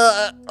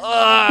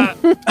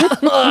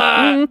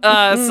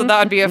 So that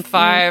would be a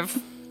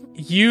 5.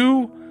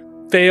 You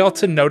fail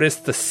to notice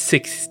the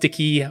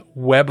sticky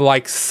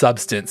web-like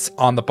substance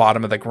on the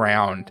bottom of the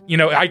ground.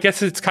 I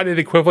guess it's kind of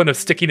the equivalent of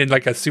sticking in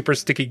like a super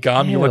sticky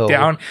gum. You look Ew.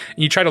 down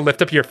and you try to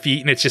lift up your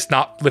feet and it's just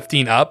not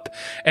lifting up.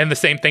 And the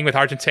same thing with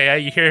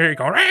Argentea. You hear her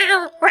going,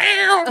 row,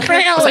 row,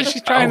 row. Like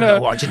she's trying to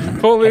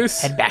pull loose.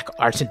 Head back,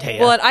 Argentea.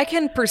 Well, and I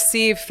can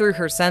perceive through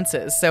her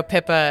senses, so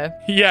Pippa...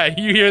 Yeah,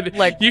 you hear would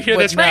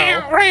this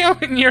row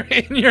in your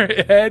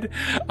head,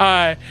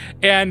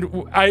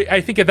 and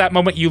I think at that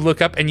moment you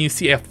look up and you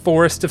see a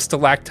forest of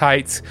stalactites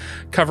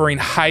covering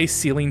high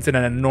ceilings in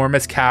an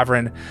enormous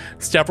cavern.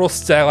 Several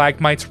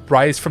stalagmites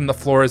rise from the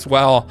floor as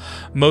well,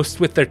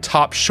 most with their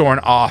tops shorn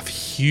off.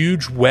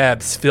 Huge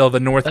webs fill the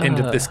north end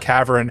of this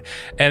cavern,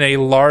 and a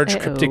large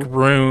cryptic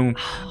rune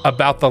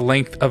about the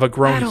length of a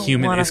grown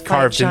human is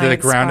carved into the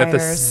ground at the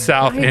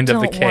south end of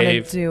the cave. I don't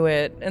want to do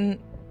it, and...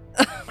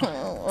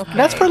 Okay.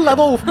 That's for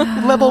level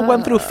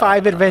 1 through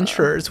 5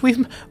 adventurers.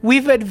 We've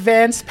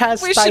advanced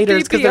past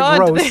spiders because they're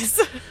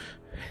gross.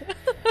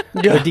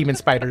 The demon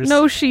spiders.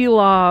 No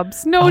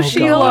Shelobs. No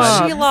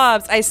Shelobs.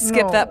 Shelobs. I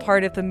skip that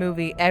part of the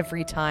movie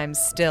every time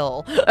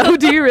still. Oh,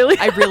 do you really?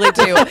 I really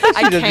do.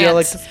 I does can't. feel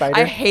like the spider?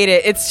 I hate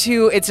it. It's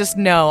just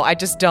no. I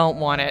just don't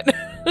want it.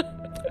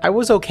 I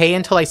was okay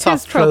until I saw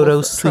Tis trouble-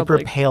 Frodo's super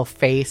troubling. pale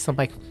face. I'm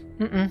like,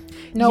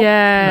 nope.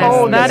 Yes,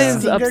 Oh, that the is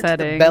finger to the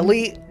upsetting.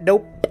 belly,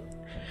 nope.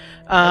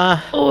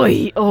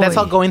 Oy, oy. That's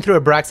all going through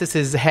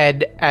Abraxas's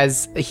head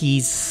as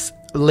he's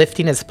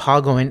lifting his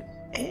paw, going,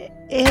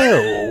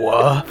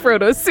 ew.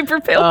 Frodo's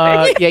super pale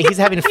face. Yeah, he's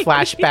having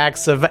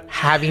flashbacks of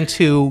having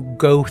to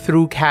go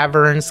through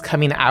caverns,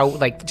 coming out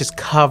like just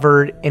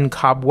covered in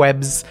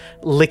cobwebs,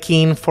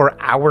 licking for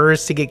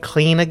hours to get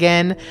clean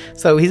again.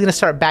 So he's gonna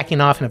start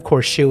backing off and, of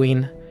course,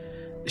 shooing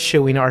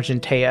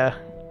Argentea.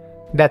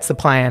 That's the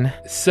plan.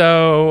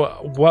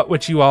 So, what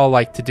would you all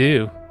like to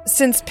do?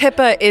 Since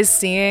Pippa is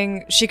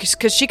seeing, she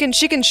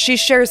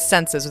shares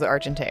senses with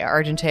Argentea.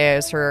 Argentea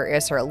is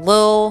her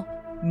little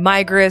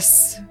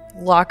migrous,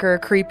 locker,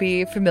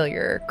 creepy,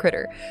 familiar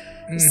critter.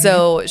 Mm-hmm.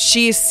 So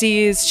she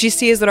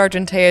sees what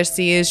Argentea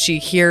sees. She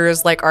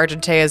hears like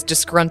Argentea's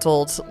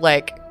disgruntled,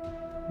 like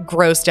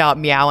grossed out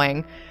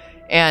meowing,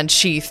 and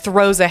she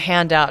throws a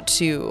hand out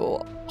to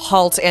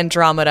halt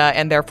Andromeda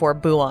and therefore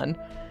Buon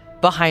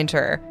behind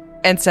her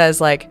and says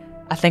like,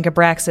 I think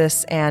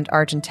Abraxas and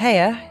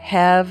Argentea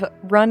have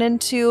run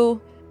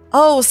into,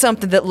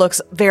 something that looks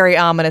very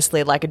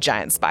ominously like a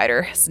giant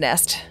spider's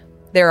nest.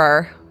 There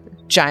are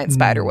giant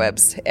spider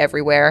webs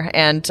everywhere,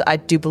 and I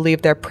do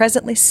believe they're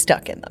presently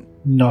stuck in them.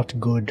 Not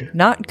good.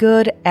 Not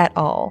good at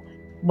all.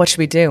 What should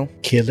we do?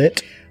 Kill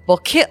it. Well,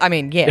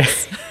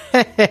 yes.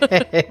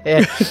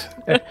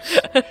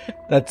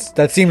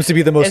 That seems to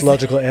be the most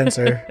logical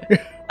answer.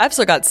 I've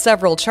still got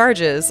several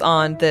charges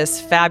on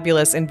this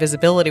fabulous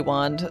invisibility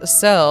wand,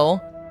 so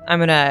I'm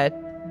gonna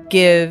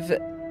give.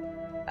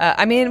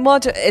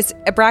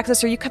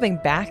 Abraxas, are you coming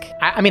back?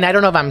 I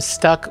don't know if I'm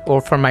stuck or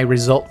for my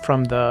result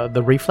from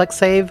the reflex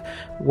save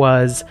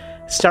was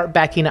start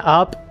backing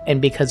up,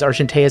 and because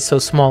Argentea is so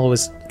small, it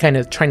was kind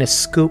of trying to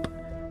scoop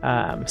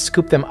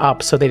them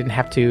up so they didn't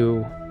have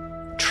to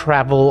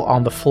travel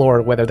on the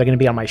floor, whether they're going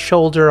to be on my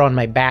shoulder, on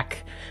my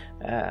back.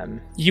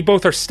 You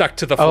both are stuck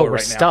to the floor we're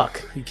right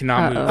stuck. now. You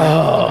cannot move.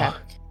 Oh,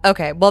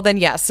 Okay, well then,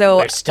 yeah. So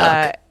they're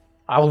stuck.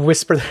 I'll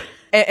whisper.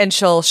 and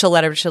she'll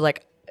let her. She'll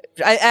like.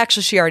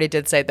 She already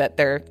did say that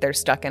they're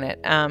stuck in it.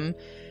 And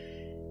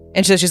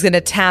so she's going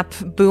to tap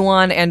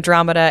Buon,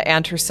 Andromeda,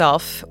 and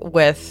herself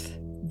with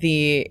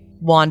the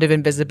Wand of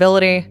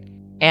Invisibility,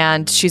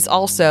 and she's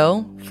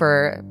also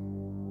for.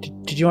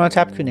 Did you want to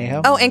tap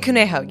Kuneho? Oh, and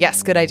Kuneho.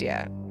 Yes, good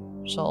idea.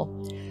 She'll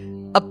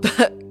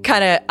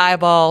kind of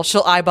eyeball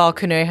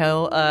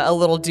Kuneho a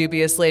little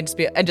dubiously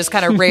and just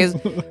kind of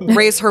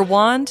raise her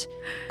wand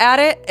at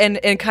it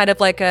and kind of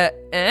like a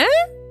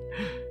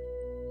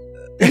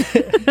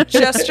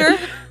gesture.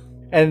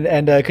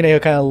 And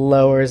Kuneho kind of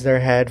lowers their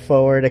head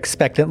forward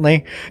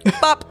expectantly.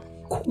 Bop.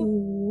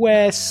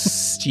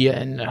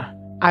 Question.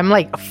 I'm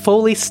like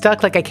fully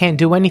stuck, like I can't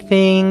do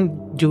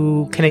anything.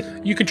 Can I?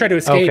 You can try to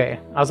escape. Okay.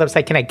 I was about to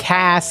say, can I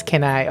cast?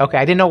 Okay,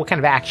 I didn't know what kind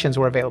of actions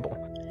were available.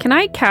 Can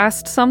I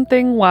cast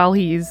something while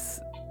he's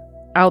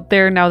out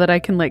there now that I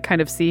can like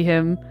kind of see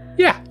him?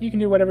 Yeah, you can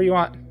do whatever you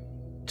want.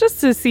 Just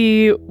to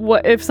see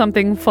what if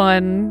something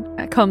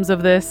fun comes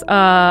of this.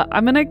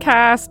 I'm gonna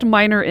cast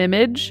Minor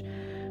Image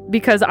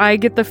because I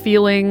get the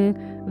feeling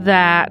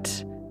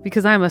that,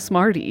 because I'm a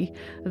smarty,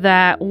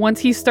 that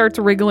once he starts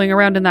wriggling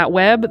around in that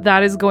web,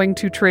 that is going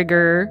to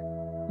trigger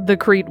the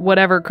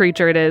whatever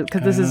creature it is,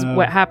 because this is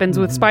what happens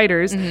with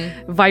spiders.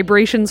 Mm-hmm.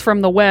 Vibrations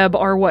from the web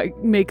are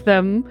what make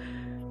them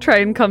try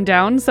and come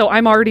down. So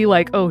I'm already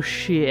like, oh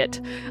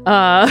shit.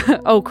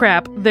 Oh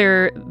crap.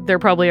 They're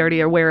probably already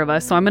aware of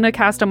us. So I'm going to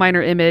cast a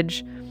Minor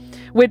Image,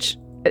 which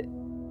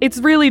it's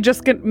really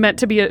just meant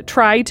to be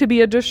try to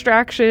be a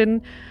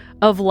distraction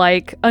of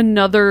like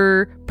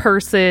another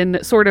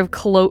person sort of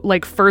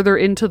like further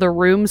into the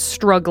room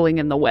struggling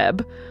in the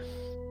web.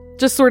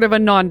 Just sort of a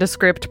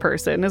nondescript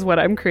person is what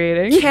I'm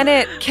creating. Can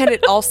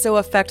it also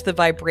affect the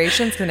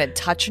vibrations? Can it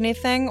touch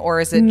anything,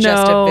 or is it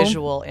just a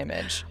visual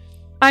image?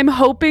 I'm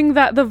hoping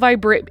that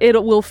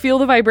it will feel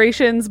the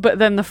vibrations, but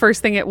then the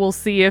first thing it will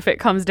see if it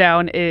comes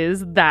down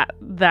is that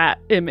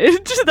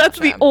image. That's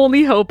the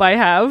only hope I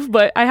have,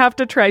 but I have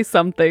to try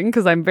something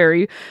because I'm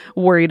very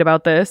worried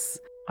about this.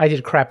 I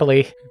did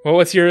crappily. What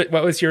was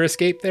your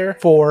escape there?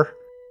 4.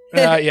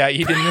 Yeah,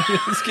 you didn't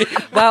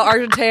escape. Wow,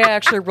 Argentea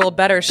actually rolled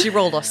better. She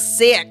rolled a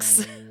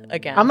 6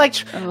 again. I'm like,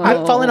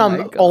 I'm falling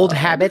on old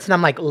habits, and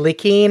I'm like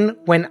licking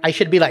when I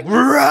should be like,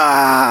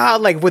 rah,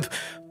 like with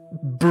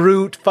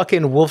brute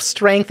fucking wolf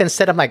strength.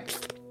 Instead, I'm like,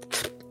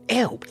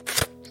 ew.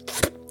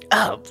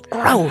 Oh,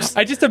 gross.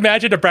 I just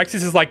imagine Abraxas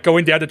is like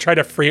going down to try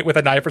to free it with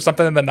a knife or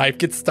something, and the knife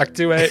gets stuck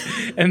to it.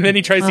 And then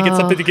he tries to get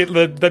something to get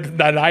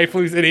the knife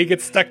loose, and he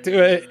gets stuck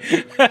to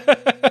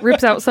it.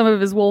 Rips out some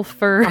of his wolf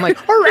fur. I'm like,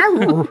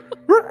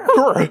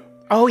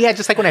 oh yeah,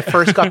 just like when I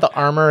first got the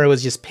armor, it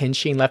was just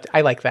pinching left.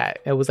 I like that.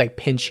 It was like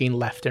pinching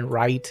left and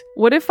right.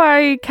 What if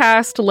I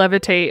cast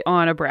Levitate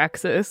on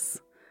Abraxas?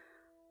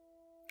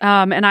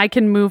 And I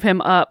can move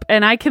him up,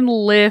 and I can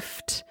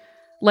lift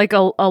like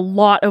a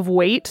lot of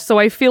weight, so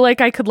I feel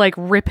like I could like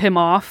rip him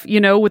off,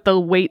 with the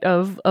weight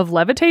of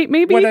Levitate,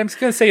 maybe? What I'm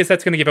going to say is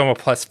that's going to give him a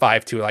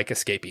 +5 to like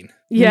escaping.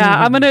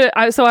 Yeah, I'm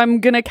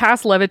gonna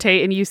cast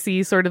Levitate, and you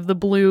see sort of the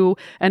a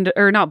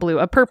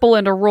purple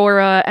and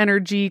aurora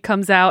energy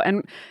comes out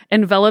and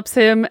envelops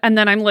him, and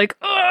then I'm like,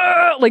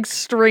 like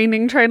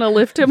straining, trying to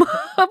lift him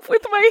up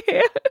with my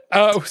hand.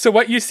 So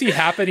what you see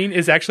happening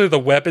is actually the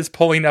web is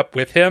pulling up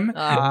with him,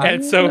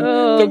 and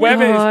so the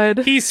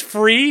web he's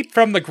free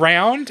from the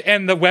ground,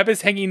 and the web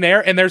is hanging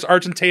there, and there's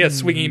Argentea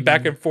swinging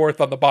back and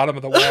forth on the bottom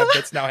of the web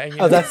that's now hanging.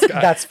 Oh,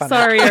 that's funny.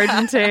 Sorry,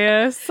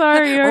 Argentea.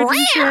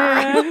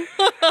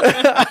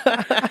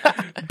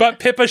 But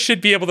Pippa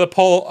should be able to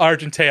pull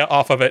Argentea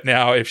off of it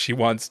now if she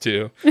wants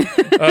to.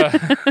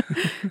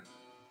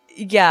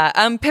 Yeah,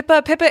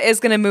 Pippa is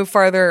going to move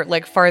farther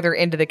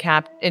into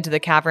the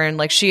cavern.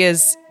 Like she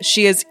is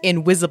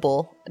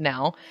invisible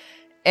now.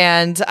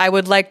 And I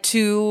would like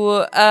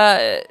to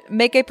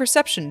make a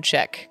perception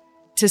check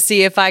to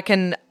see if I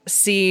can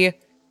see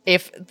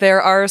if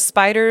there are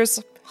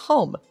spiders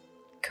home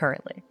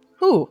currently.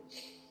 Ooh,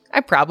 I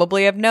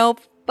probably have no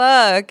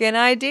fucking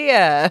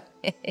idea.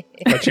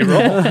 What'd you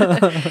roll?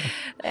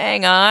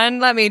 Hang on,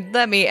 let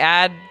me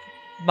add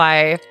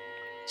my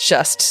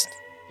just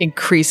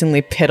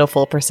increasingly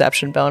pitiful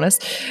perception bonus.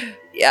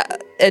 Yeah,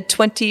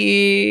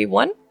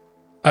 21.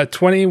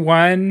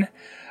 21.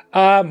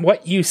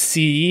 What you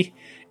see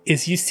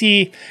is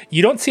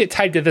you don't see it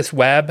tied to this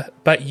web,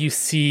 but you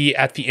see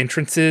at the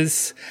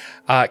entrances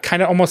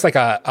kind of almost like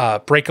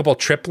a breakable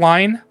trip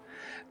line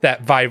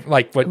that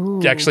like what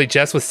actually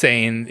Jess was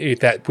saying,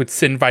 that would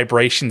send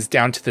vibrations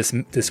down to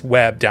this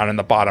web down in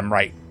the bottom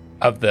right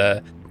of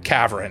the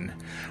cavern,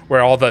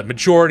 where all the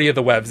majority of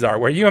the webs are,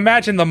 where you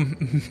imagine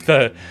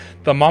the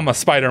mama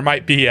spider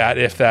might be at,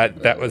 if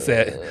that was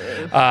it.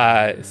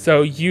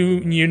 So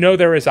you know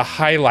there is a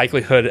high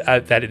likelihood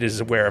that it is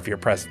aware of your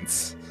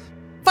presence.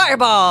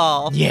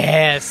 Fireball!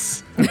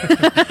 Yes.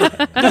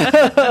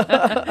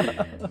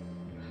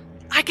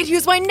 I could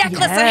use my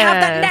necklace. I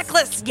have that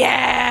necklace.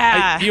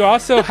 Yeah. You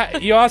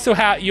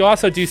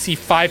also do see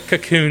 5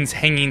 cocoons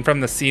hanging from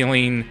the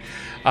ceiling,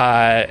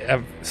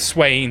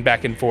 swaying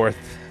back and forth.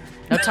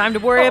 No time to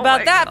worry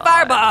about that.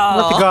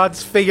 Fireball. Let the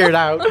gods figure it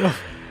out.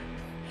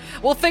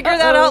 We'll figure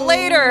that out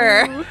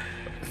later.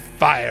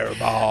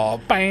 Fireball.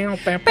 Bam,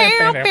 bam, bam,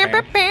 Bow, bam, bow, bam,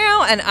 bow,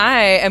 bow. And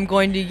I am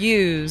going to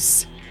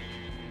use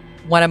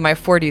one of my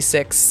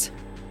 46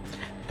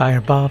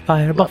 Fireball,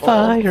 fireball,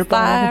 fireball.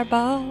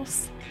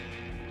 fireballs.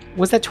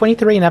 Was that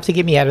 23 enough to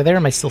get me out of there? Or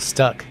am I still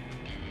stuck?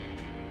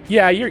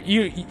 Yeah,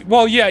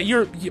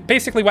 you're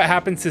basically what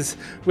happens is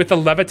with the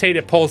levitate,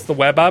 it pulls the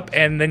web up,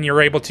 and then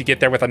you're able to get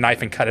there with a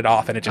knife and cut it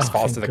off, and it just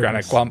falls to the ground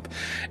in a clump.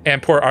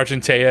 And poor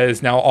Argentea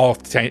is now all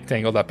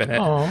tangled up in it.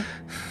 Oh,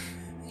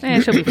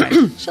 She'll be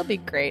fine. She'll be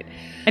great.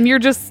 And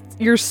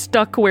you're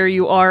stuck where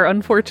you are,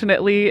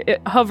 unfortunately,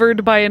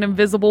 hovered by an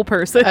invisible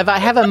person. if I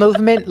have a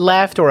movement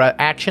left or an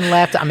action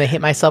left, I'm gonna hit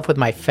myself with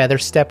my feather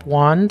step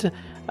wand.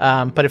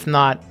 But if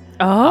not,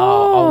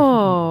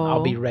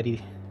 I'll be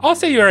ready. I'll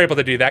say you're able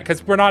to do that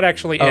because we're not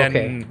actually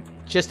in.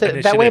 Just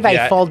that way, if I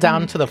yet. fall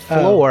down to the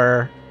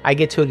floor, I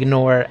get to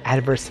ignore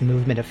adverse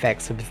movement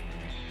effects of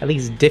at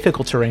least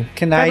difficult terrain.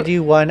 Can I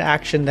do one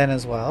action then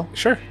as well?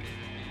 Sure.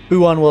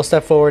 Buon will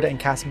step forward and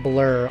cast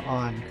Blur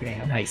on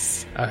Kuneho.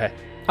 Nice. Okay.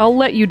 I'll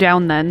let you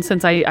down then,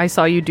 since I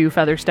saw you do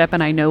Feather Step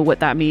and I know what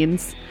that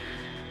means.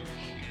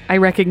 I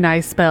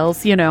recognize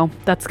spells,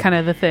 that's kind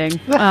of the thing.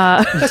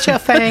 That's your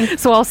thing.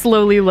 So I'll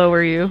slowly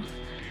lower you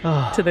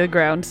to the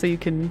ground so you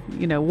can,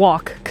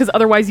 walk, because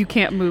otherwise you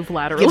can't move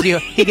laterally.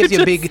 He gives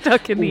you a big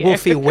stuck in the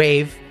wolfy air.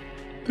 wave.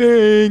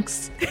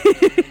 Thanks.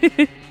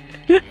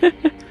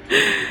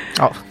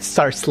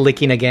 Starts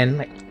licking again.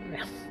 Like,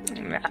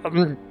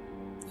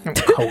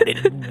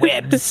 coated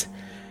webs.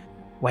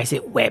 Why is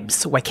it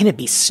webs? Why can't it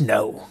be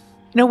snow?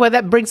 You know what?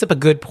 That brings up a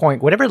good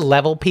point. Whatever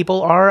level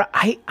people are,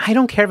 I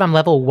don't care if I'm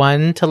level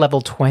 1 to level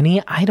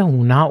 20. I do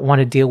not want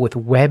to deal with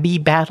webby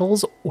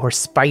battles or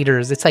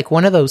spiders. It's like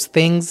one of those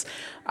things.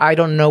 I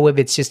don't know if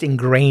it's just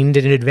ingrained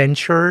in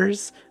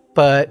adventurers,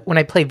 but when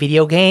I play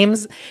video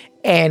games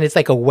and it's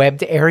like a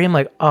webbed area, I'm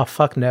like, oh,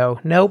 fuck no.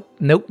 Nope.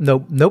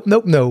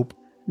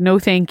 No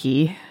thank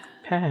ye.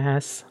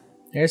 Pass.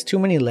 There's too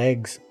many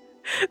legs.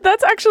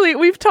 That's actually,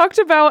 we've talked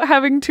about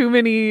having too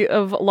many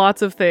of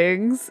lots of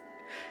things.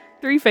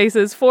 3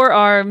 faces, 4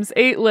 arms,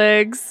 8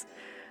 legs,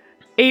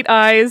 8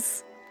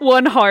 eyes,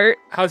 1 heart.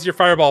 How's your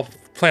fireball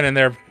plan in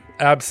there,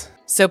 Abs?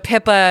 So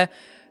Pippa,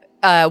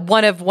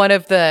 one of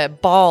the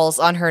balls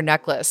on her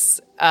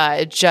necklace,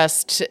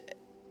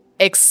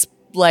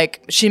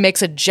 she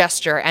makes a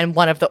gesture, and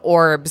one of the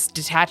orbs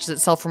detaches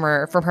itself from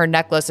her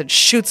necklace and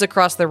shoots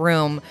across the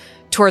room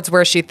towards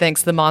where she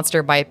thinks the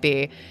monster might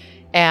be.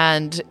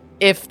 And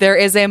if there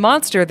is a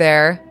monster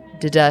there,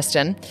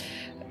 Dustin,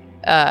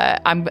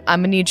 I'm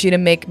gonna need you to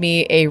make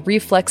me a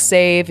reflex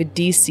save,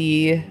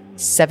 DC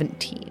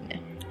 17.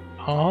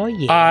 Oh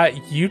yeah.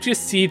 You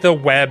just see the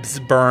webs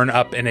burn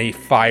up in a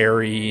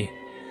fiery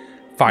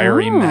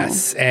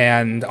mess,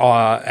 and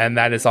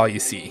that is all you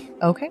see.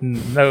 Okay.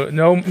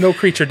 No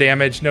creature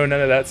damage, none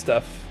of that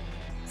stuff.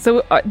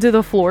 So do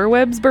the floor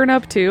webs burn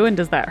up too, and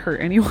does that hurt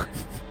anyone?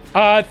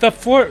 The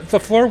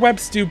floor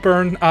webs do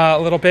burn a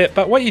little bit,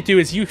 but what you do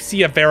is you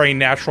see a very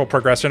natural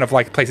progression of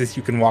like places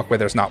you can walk where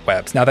there's not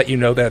webs. Now that you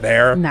know they're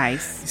there,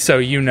 nice. So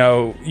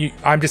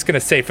I'm just gonna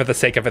say for the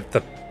sake of it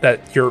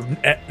that you're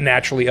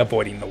naturally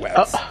avoiding the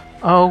webs.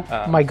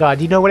 My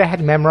God! You know what I had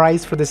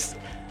memorized for this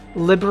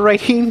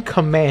liberating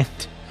command?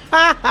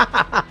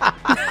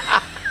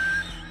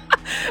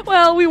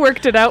 Well, we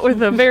worked it out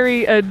with a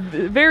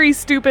very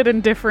stupid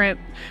and different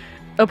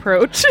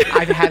approach.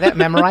 I've had that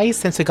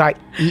memorized since it got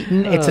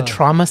eaten. It's a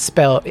trauma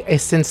spell.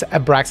 Since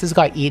Abraxas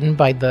got eaten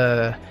by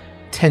the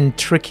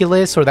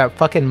Tentriculus or that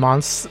fucking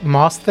moss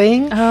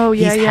thing. Oh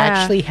yeah, he's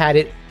actually had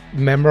it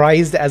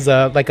memorized as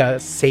a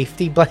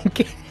safety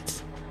blanket.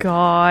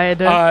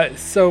 God.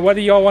 So what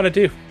do y'all want to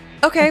do?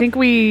 Okay. I think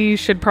we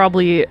should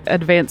probably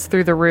advance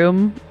through the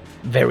room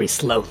Very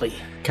slowly.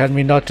 Can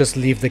we not just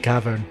leave the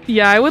cavern?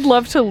 Yeah, I would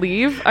love to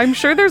leave. I'm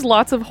sure there's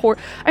lots of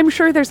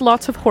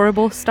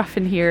horrible stuff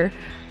in here.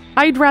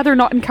 I'd rather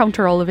not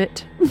encounter all of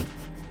it.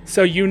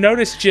 So you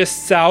notice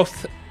just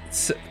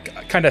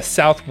kind of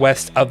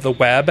southwest of the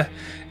web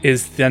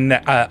is then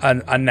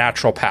a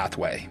natural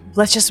pathway.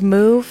 Let's just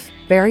move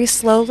very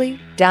slowly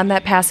down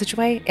that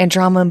passageway.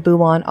 Andromeda and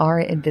Buon are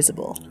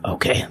invisible.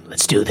 Okay,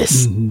 let's do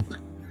this. And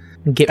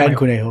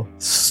Kuneho.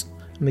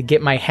 I'm gonna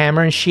get my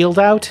hammer and shield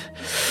out.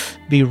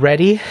 Be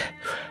ready.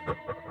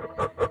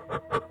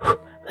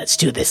 Let's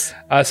do this.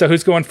 So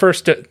who's going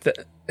first?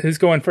 Who's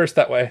going first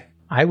that way?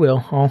 I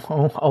will.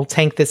 I'll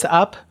tank this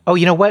up. Oh,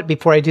 you know what?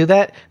 Before I do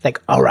that,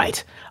 like, all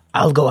right,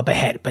 I'll go up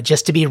ahead, but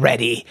just to be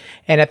ready.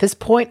 And at this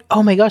point,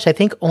 oh my gosh, I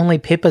think only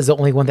Pippa's the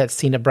only one that's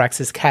seen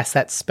Abraxas cast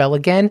that spell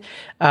again.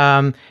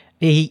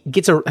 He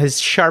gets his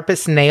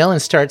sharpest nail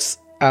and starts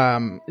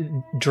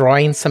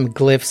drawing some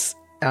glyphs.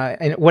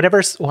 And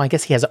whatever's, well, I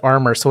guess he has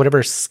armor, so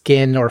whatever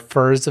skin or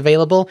fur is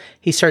available,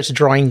 he starts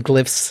drawing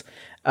glyphs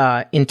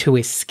into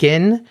his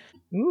skin.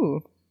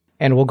 Ooh.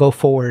 And we'll go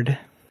forward.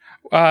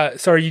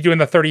 So are you doing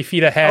the 30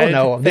 feet ahead? Oh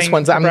no, this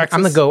one's, I'm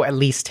going to go at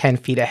least 10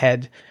 feet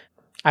ahead.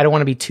 I don't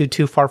want to be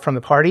too far from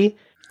the party.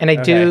 And I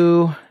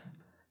do,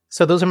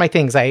 so those are my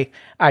things. I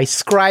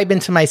scribe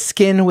into my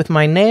skin with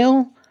my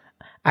nail.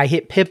 I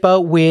hit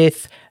Pippa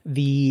with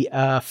the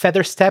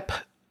feather step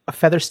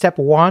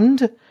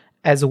wand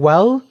as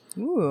well.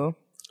 Ooh.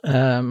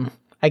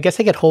 I guess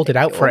I could hold it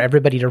out for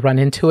everybody to run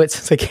into it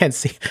since I can't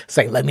see. It's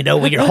like, let me know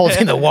when you're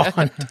holding the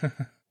wand.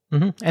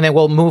 And then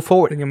we'll move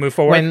forward. You can move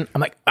forward. When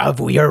I'm like,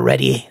 we are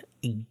ready,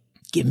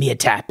 give me a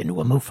tap and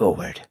we'll move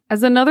forward.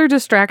 As another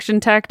distraction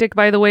tactic,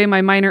 by the way,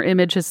 my minor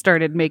image has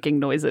started making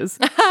noises.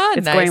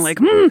 It's Nice. going like,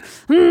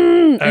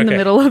 in the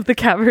middle of the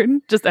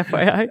cavern. Just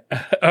FYI.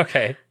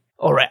 Okay.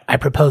 All right, I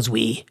propose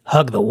we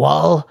hug the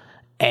wall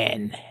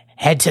and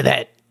head to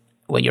that.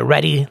 When you're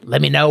ready,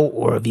 let me know,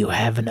 or if you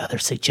have another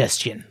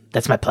suggestion.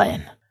 That's my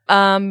plan.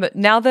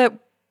 Now that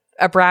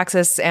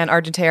Abraxas and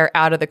Argente are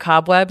out of the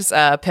cobwebs,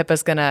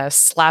 Pippa's gonna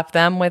slap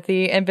them with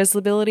the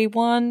invisibility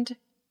wand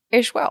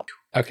as well.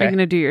 Okay. You're going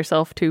to do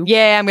yourself too.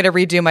 Yeah, I'm gonna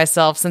redo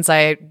myself since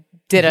I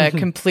did a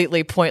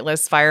completely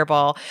pointless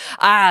fireball.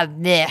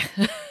 Meh.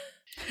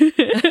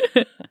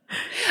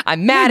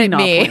 I'm mad Maybe at not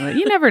me. pointless.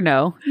 You never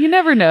know. You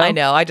never know. I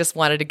know. I just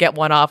wanted to get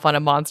one off on a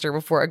monster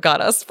before it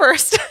got us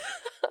first.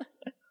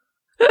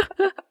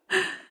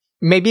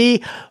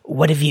 Maybe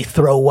what if you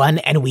throw one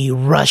and we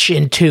rush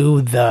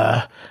into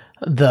the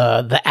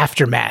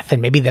aftermath,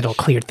 and maybe that'll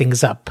clear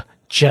things up.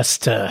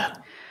 Just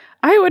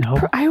I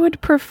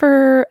would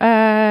prefer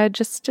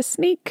just to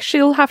sneak.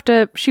 She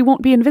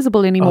won't be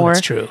invisible anymore.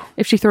 that's true.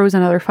 If she throws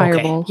another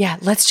fireball. Yeah,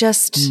 let's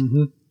just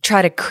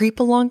try to creep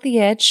along the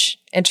edge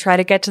and try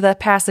to get to that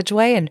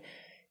passageway and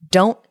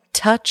don't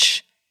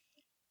touch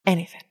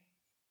anything.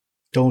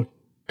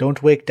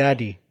 Don't wake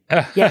Daddy.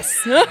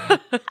 Yes.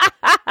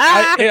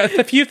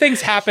 A few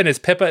things happen as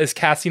Pippa is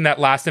casting that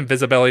last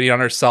invisibility on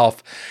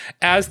herself.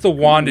 As the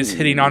wand is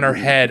hitting on her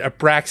head,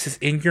 Abraxas,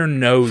 in your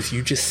nose,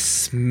 you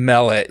just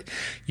smell it.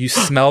 You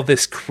smell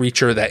this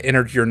creature that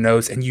entered your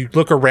nose, and you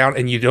look around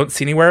and you don't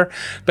see anywhere,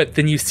 but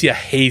then you see a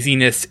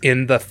haziness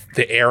in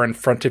the air in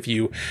front of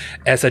you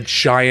as a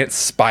giant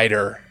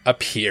spider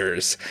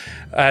appears,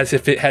 as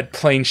if it had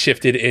plane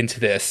shifted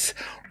into this.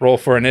 Roll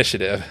for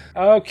initiative.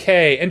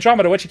 Okay,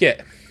 Andromeda, what'd you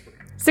get?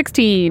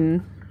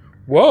 16.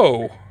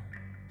 Whoa.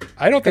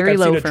 I don't think Very I've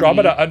low seen for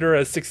Andromeda me. under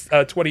a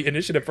 20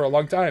 initiative for a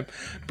long time.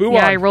 Buon.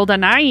 Yeah, I rolled a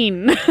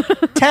 9.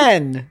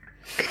 10.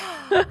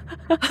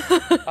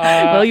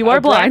 Well, you are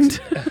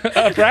blind.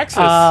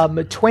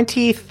 Abraxas.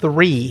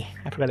 23.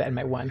 I forgot to add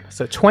my one.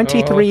 So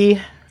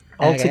 23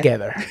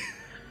 altogether.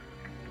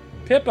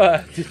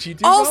 Pippa, did you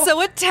do well? Also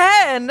a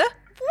 10.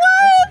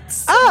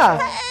 What?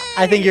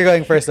 I think you're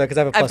going first though, because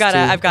I have a plus two.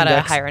 I've got a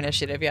index. higher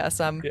initiative. Yes.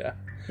 Yeah.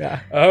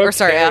 Yeah. Okay, Or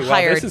sorry, a well,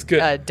 higher this is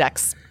good.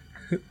 dex.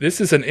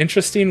 This is an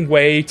interesting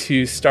way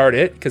to start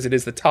it because it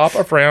is the top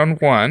of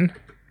round 1.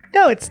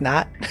 No, it's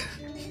not.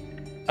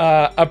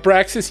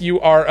 Abraxas,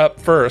 you are up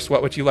first.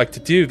 What would you like to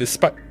do? The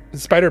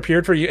spider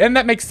appeared for you, and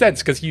that makes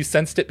sense because you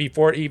sensed it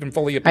before it even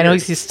fully appeared. I know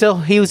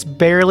he was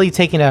barely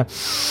taking a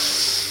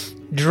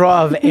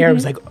draw of air. He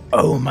was like,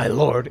 oh my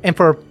lord. And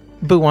for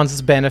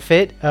Buwan's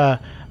benefit,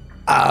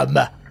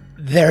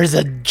 There's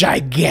a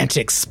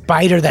gigantic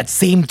spider that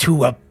seemed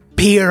to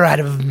appear out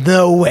of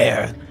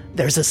nowhere.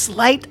 There's a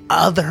slight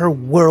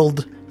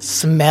otherworld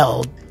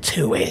smell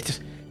to it.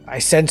 I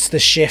sense the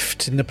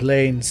shift in the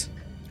planes.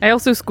 I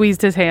also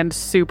squeezed his hand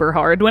super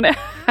hard when it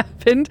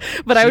happened,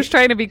 but I was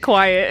trying to be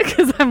quiet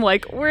because I'm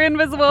like, we're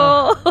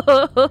invisible.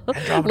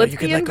 Let's you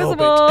be can let go of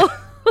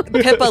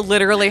invisible. Pippa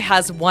literally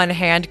has one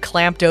hand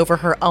clamped over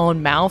her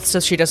own mouth so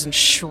she doesn't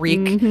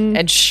shriek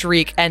and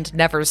shriek and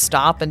never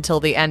stop until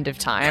the end of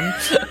time.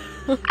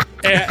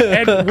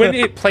 and when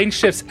it plane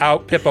shifts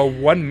out, Pippa,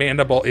 one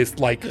mandible is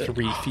like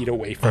 3 feet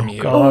away from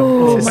you.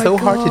 God, this is so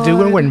hard to do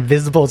when we're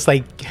invisible. It's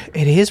like,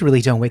 it is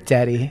really Don't Wake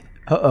Daddy.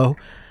 Yeah.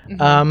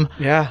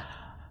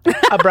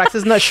 Abraxas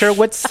is not sure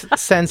what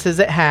senses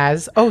it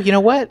has. Oh, you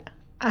know what?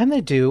 I'm going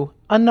to do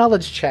a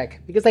knowledge check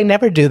because I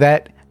never do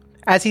that.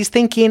 As he's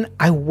thinking,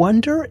 I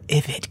wonder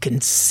if it can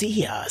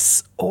see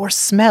us or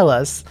smell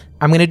us.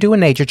 I'm going to do a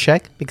nature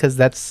check because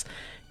that's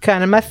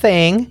kind of my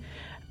thing.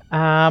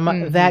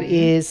 That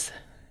is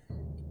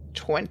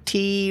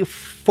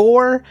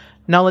 24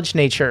 knowledge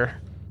nature.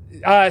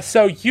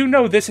 So you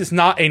know this is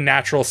not a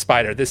natural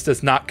spider. This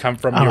does not come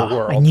from your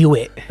world. I knew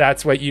it.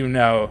 That's what you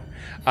know.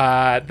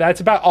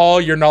 That's about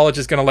all your knowledge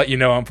is going to let you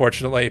know,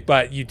 unfortunately.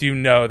 But you do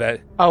know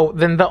that. Oh,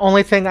 then the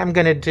only thing I'm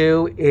going to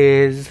do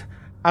is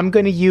I'm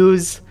going to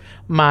use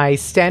my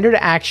standard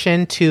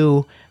action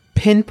to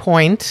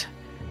pinpoint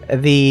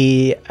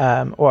the,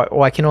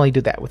 or I can only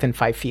do that within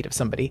 5 feet of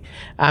somebody.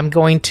 I'm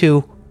going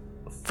to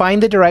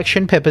find the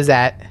direction Pippa's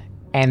at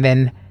and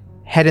then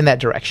head in that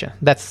direction.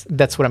 That's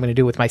what I'm going to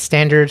do with my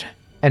standard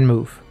and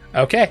move.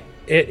 Okay.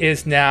 It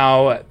is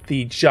now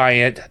the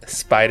giant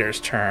spider's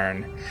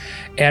turn.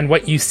 And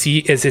what you see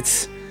is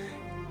its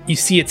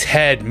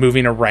head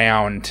moving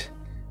around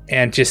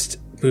and just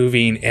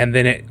moving. And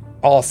then it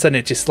all of a sudden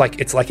it's like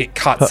it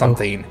caught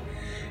something.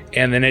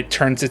 And then it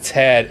turns its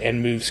head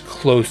and moves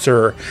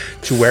closer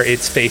to where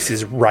its face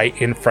is right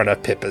in front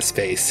of Pippa's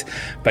face,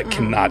 but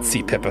cannot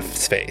see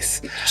Pippa's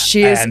face.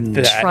 She is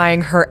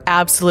trying her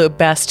absolute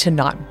best to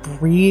not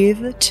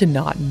breathe, to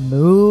not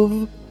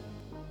move.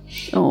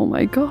 Oh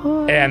my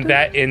god. And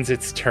that ends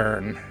its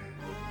turn.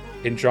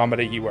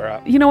 Andromeda, you are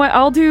up. You know what?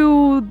 I'll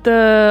do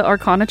the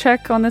Arcana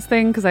check on this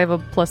thing because I have a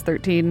plus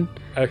 13.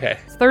 Okay.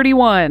 It's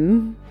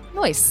 31.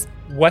 Nice.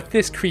 What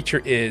this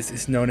creature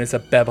is known as a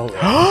bevelid.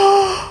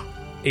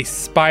 A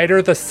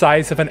spider the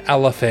size of an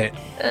elephant,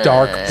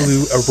 dark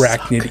blue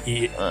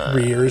arachnid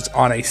rears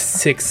on a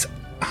 6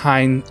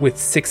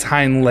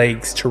 hind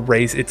legs to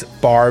raise its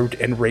barbed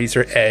and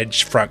razor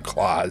edge front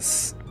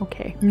claws.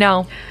 Okay.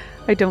 No.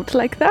 I don't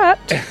like that.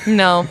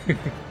 No.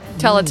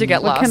 Tell it to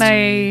get lost.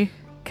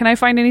 Can I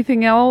find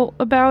anything else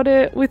about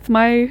it with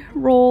my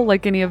roll?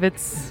 Like any of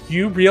its...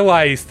 You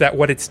realize that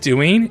what it's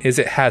doing is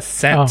it has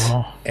scent,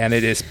 and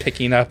it is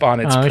picking up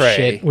on its prey. Oh,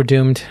 shit. We're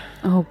doomed.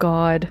 Oh,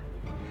 God.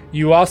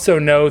 You also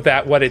know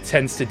that what it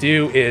tends to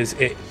do is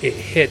it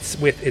hits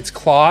with its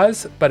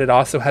claws, but it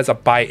also has a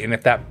bite, and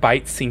if that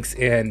bite sinks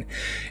in,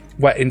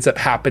 what ends up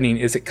happening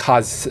is it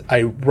causes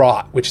a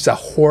rot, which is a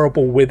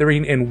horrible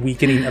withering and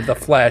weakening of the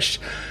flesh.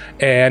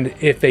 And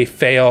if they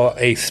fail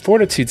a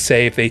fortitude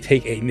save, they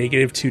take a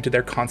 -2 to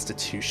their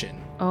constitution.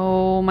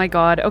 Oh my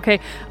god. Okay.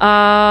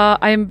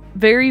 I'm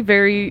very,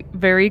 very,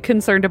 very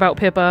concerned about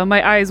Pippa.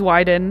 My eyes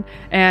widen.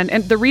 And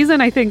the reason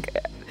I think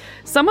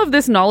some of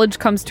this knowledge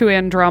comes to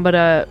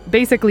Andromeda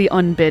basically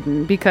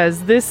unbidden,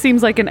 because this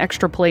seems like an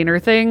extraplanar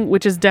thing,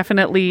 which is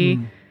definitely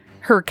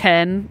her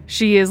ken.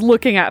 She is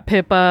looking at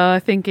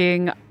Pippa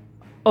thinking,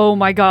 oh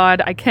my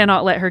god, I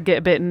cannot let her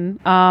get bitten.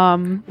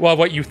 Well,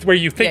 where you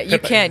think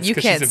yeah, you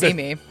can't see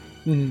me.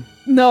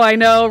 No, I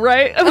know,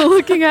 right? I'm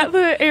looking at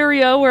the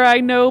area where I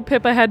know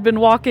Pippa had been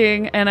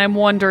walking, and I'm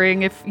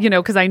wondering if,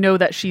 because I know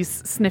that she's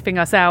sniffing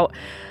us out.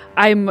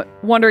 I'm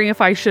wondering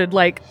if I should,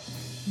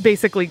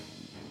 basically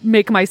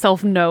make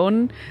myself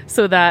known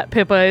so that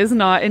Pippa is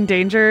not in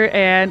danger.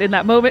 And in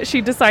that moment,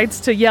 she decides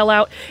to yell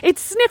out,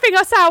 "It's sniffing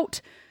us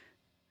out!"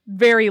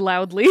 very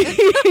loudly.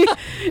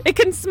 It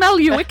can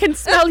smell you. It can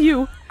smell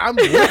you. I'm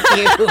with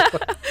you.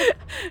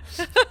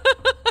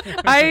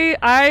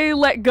 I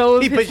let go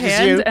of his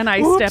hand you. and I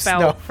Oops, step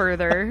out no.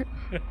 further.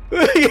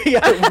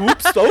 Yeah,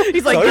 whoops, oh,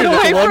 He's like, sorry, get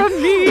away little one.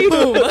 from me.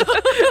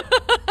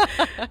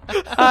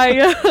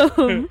 I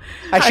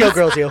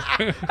showgirls you.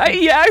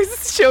 I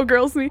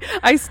showgirls me.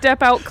 I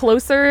step out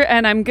closer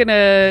and I'm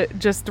gonna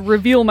just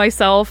reveal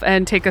myself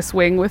and take a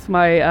swing with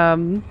my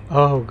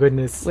Oh,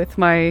 goodness. with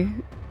my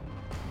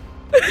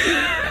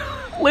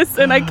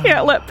Listen, I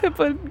can't let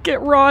Pippa get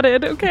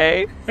rotted,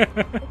 okay?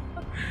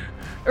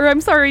 Or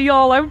I'm sorry,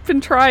 y'all, I've been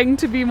trying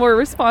to be more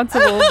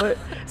responsible, but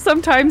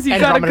sometimes you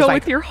gotta go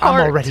with your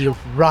heart. I'm already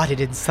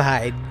rotted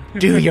inside.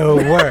 Do your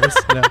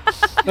worst.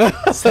 No.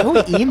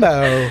 So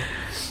emo.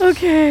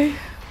 Okay.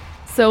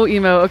 So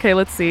emo. Okay,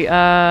 let's see. So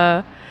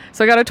I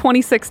got a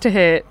 26 to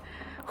hit.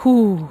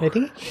 Whew.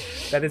 Ready?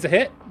 That is a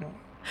hit.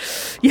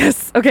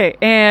 Yes. Okay,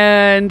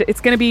 and it's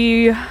gonna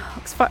be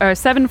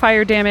 7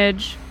 fire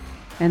damage,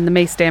 and the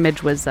mace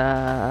damage was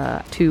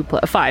 2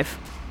 plus 5.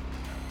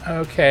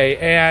 Okay,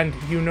 and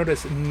you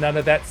notice none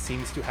of that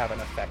seems to have an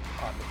effect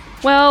on the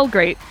creature. Well,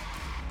 great.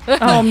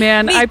 Oh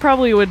man, I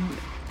probably would.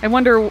 I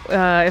wonder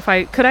if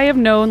I could have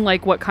known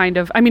what kind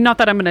of. I mean, not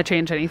that I'm going to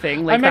change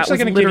anything. I'm actually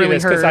going to give you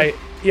this because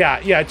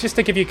just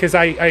to give you, because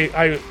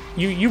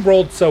you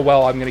rolled so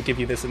well. I'm going to give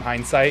you this in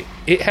hindsight.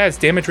 It has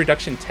damage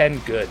reduction 10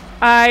 good.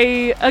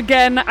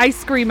 I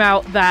scream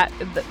out that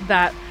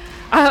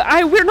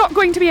we're not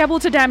going to be able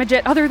to damage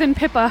it other than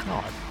Pippa.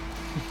 Oh.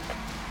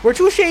 We're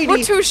too shady.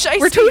 We're too shady.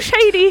 We're too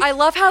shady. I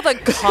love how the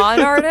con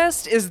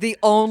artist is the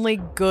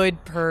only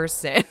good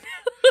person.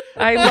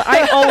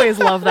 I always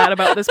love that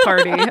about this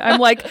party. I'm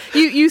like,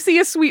 you see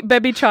a sweet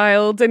baby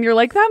child and you're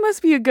like, that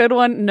must be a good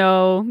one.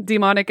 No,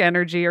 demonic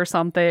energy or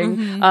something.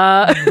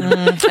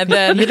 Mm-hmm. And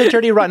then you're the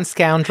dirty, rotten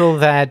scoundrel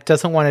that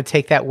doesn't want to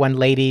take that one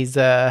lady's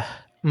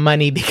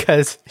money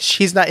because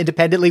she's not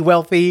independently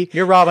wealthy.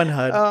 You're Robin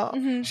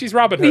Hood. She's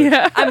Robin Hood.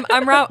 Yeah.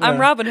 I'm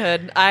Robin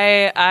Hood.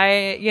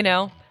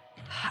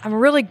 I'm a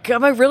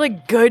really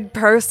good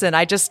person.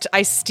 I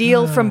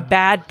steal from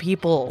bad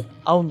people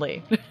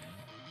only.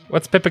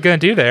 What's Pippa gonna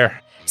do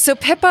there? So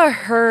Pippa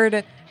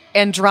heard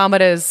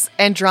Andromeda's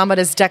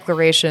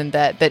declaration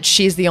that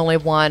she's the only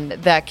one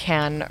that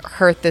can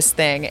hurt this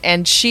thing,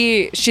 and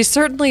she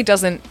certainly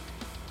doesn't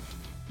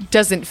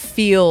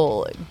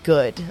feel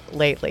good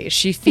lately.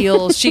 She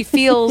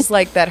feels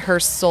like that her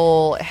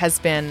soul has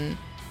been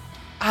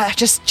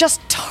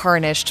just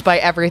tarnished by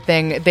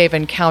everything they've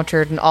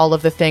encountered and all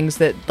of the things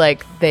that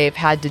like they've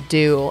had to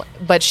do.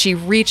 But she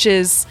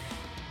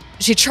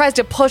tries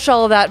to push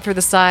all of that to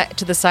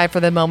the side for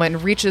the moment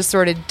and reaches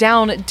sort of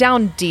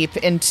down deep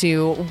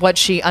into what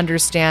she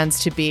understands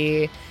to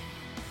be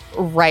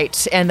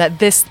right, and that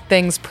this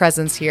thing's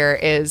presence here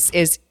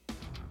is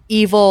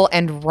evil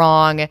and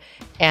wrong,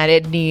 and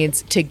it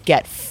needs to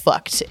get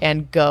fucked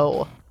and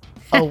go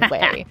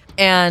away.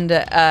 And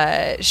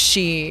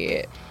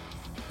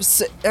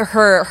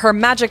her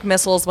magic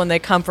missiles, when they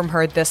come from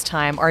her this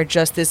time, are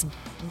just this.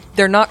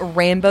 They're not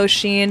rainbow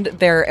sheened.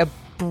 They're a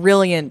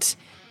brilliant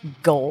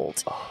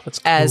gold, That's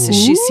cool. as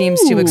she seems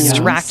to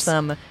extract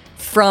them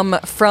from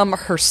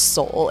her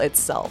soul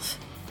itself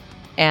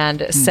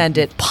and send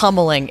it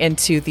pummeling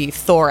into the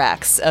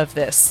thorax of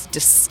this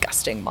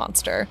disgusting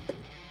monster.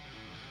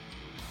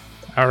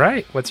 All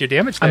right. What's your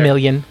damage there? 1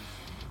 million.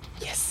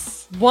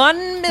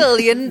 1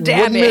 million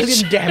damage. 1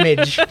 million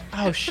damage.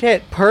 Oh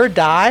shit! Per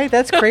die?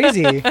 That's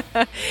crazy.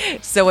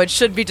 So it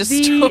should be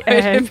destroyed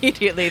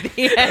immediately.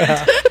 The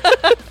end.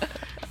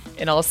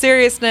 In all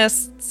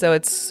seriousness, so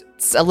it's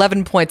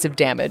 11 points of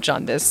damage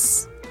on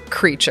this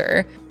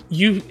creature.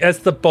 You, as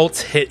the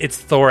bolts hit its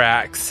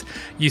thorax,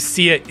 you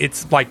see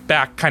it's like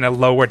back kind of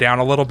lower down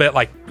a little bit,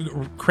 like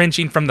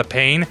cringing from the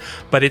pain,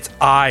 but its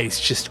eyes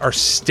just are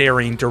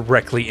staring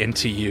directly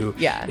into you.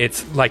 Yeah.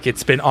 It's like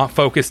it's been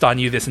focused on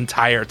you this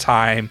entire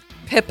time.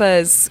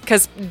 Pippa's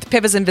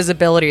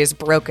invisibility is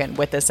broken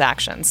with this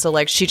action. So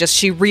like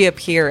she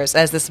reappears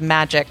as this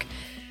magic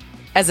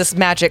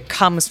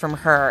comes from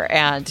her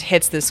and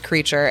hits this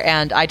creature.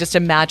 And I just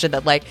imagine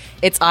that like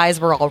its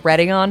eyes were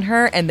already on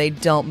her and they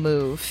don't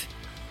move.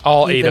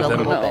 All 8 even of a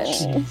them.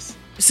 little bit.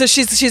 So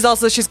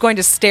she's going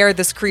to stare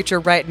this creature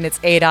right in its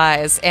 8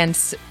 eyes and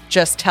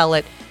just tell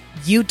it,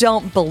 "You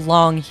don't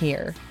belong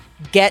here.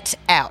 Get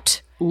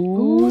out."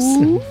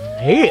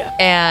 Yeah.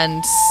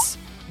 And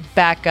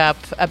back up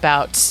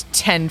about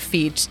 10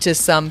 feet to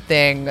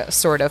something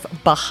sort of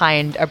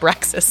behind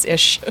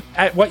Abraxas-ish.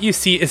 At what you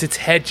see is its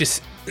head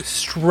just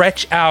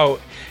stretch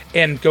out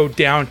and go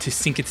down to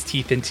sink its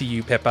teeth into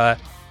you, Pippa.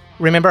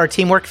 Remember our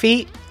teamwork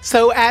feat?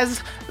 So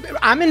as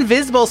I'm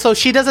invisible, so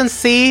she doesn't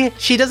see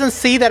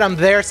that I'm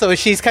there, so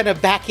she's kind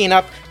of backing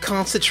up,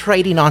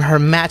 concentrating on her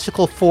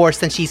magical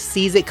force, and she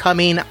sees it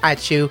coming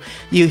at you.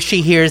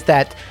 She hears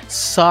that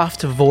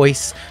soft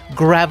voice,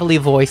 gravelly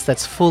voice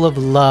that's full of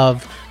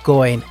love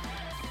going,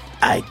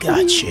 "I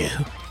got you."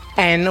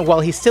 And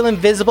while he's still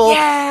invisible,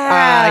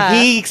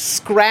 he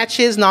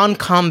scratches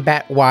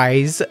non-combat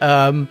wise.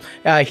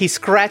 He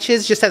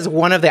scratches just as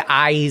one of the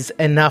eyes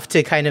enough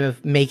to kind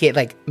of make it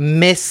like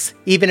miss,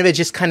 even if it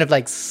just kind of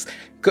like,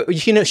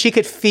 she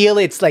could feel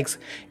it's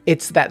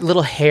that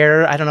little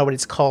hair. I don't know what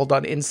it's called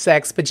on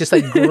insects, but just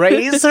like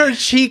graze her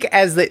cheek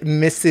as it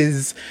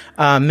misses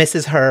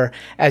her,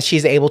 as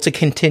she's able to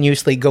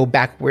continuously go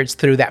backwards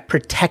through that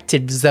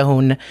protected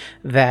zone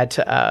that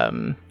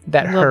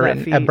her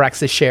and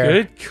Abraxas share.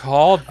 Good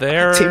call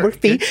there. Teamwork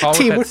feat.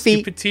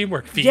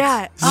 Teamwork feat.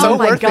 Yeah. So oh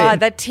my worth God, it.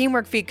 that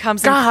teamwork feat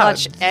comes in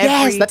clutch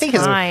every that thing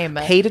time.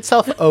 has paid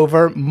itself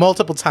over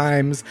multiple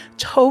times.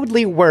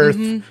 Totally worth.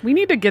 We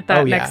need to get that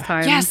Oh, yeah. next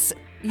time. Yes.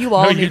 You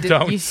all No, you need to.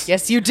 don't.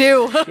 Yes, you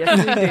do.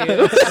 Yes, we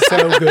do.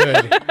 So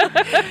good.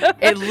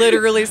 It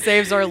literally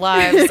saves our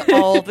lives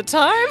all the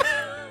time.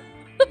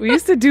 We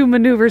used to do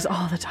maneuvers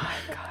all the time.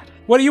 God.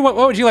 What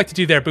would you like to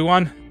do there,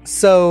 Buon?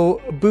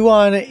 So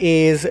Buon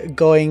is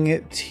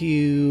going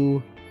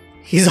to.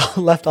 He's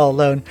all left all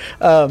alone.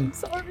 Sorry.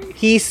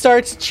 He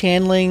starts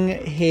channeling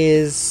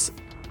his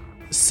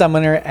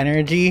summoner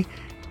energy,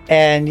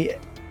 and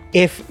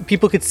if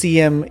people could see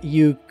him,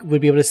 you would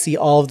be able to see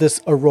all of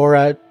this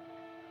aurora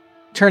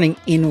turning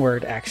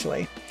inward,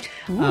 actually.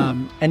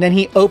 And then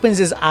he opens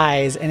his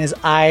eyes, and his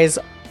eyes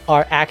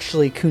are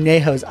actually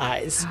Kuneho's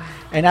eyes.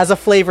 And as a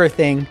flavor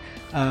thing,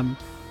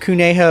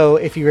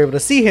 Kuneho, if you were able to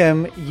see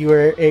him, you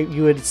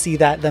would see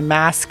that the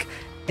mask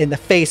and the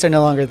face are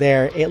no longer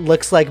there. It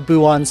looks like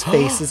Buon's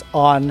face is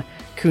on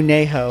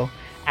Kuneho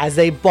as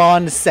they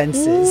bond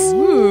senses.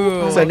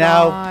 So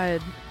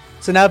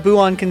now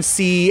Buon can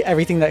see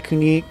everything that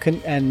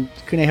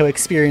Kuneho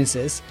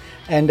experiences.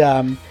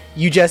 And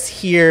you just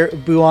hear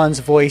Buon's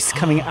voice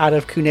coming out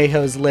of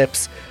Kuneho's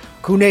lips.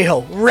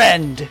 "Kuneho,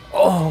 rend!"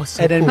 Oh,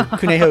 so And then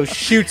Kuneho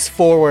shoots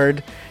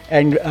forward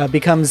and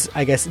becomes,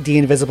 I guess,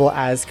 de-invisible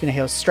as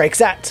Kuneho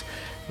strikes at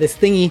this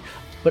thingy.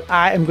 But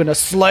I am going to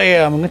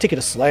slam. I'm going to take it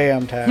to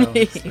Slam Town.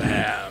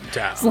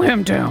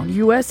 Slam down,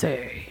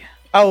 USA.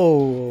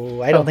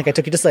 Oh, I don't think I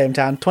took you to Slam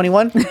Town.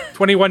 21?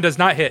 21 does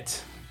not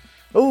hit.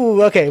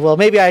 Ooh, okay. Well,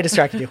 maybe I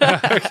distracted you.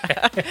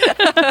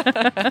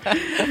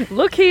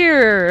 Look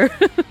here.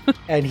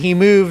 And he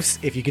moves,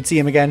 if you could see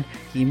him again,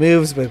 he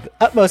moves with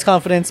utmost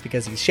confidence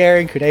because he's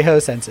sharing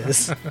Kuneho's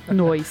senses.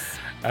 Noise.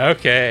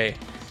 Okay.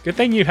 Good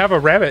thing you have a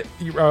rabbit,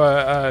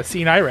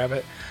 seeing eye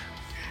rabbit.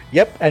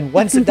 Yep, and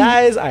once it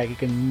dies, I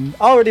can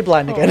already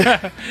blind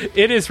again.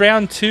 It is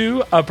round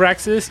 2.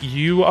 Abraxas,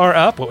 you are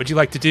up. What would you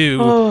like to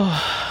do?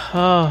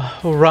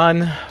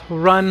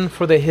 Run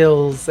for the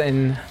hills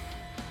and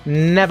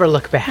never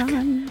look back.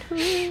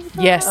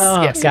 Yes,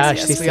 yes, gosh,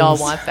 yes, these we all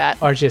things want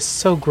that. are just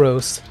so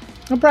gross.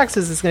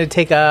 Abraxas is going to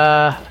take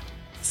a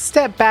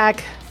step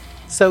back,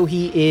 so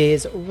he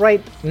is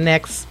right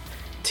next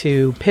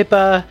to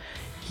Pippa.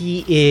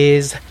 He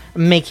is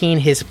making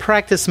his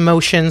practice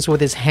motions with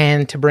his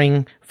hand to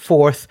bring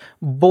forth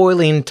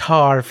boiling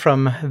tar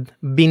from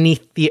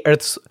beneath the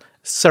earth's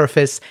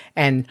surface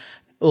and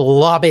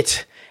lob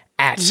it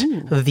at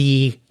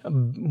the,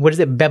 what is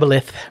it,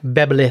 Bebelith.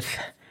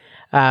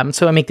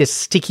 So I make this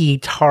sticky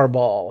tar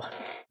ball.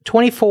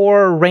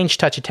 24 range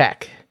touch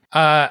attack.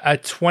 A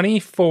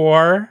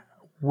 24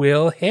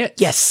 will hit.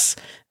 Yes.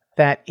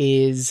 That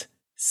is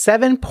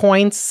 7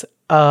 points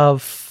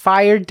of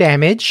fire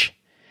damage.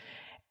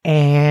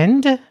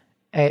 And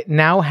it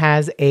now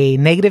has a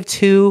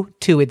 -2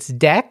 to its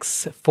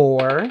dex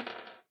for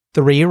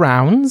 3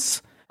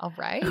 rounds. All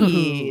right.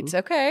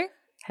 Okay.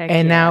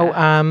 And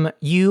now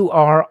you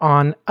are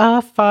on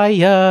a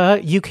fire.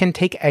 You can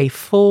take a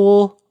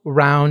full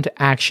round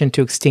action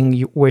to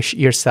extinguish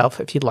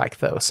yourself if you'd like,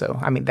 though. So,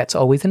 I mean, that's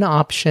always an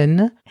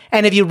option.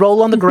 And if you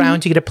roll on the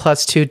ground, you get a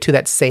 +2 to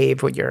that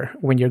save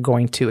when you're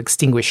going to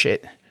extinguish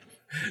it.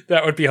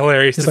 That would be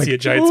hilarious to see a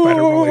giant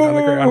spider rolling on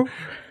the ground.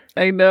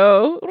 I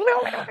know.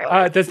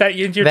 Does that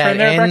end your That turn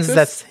there, ends.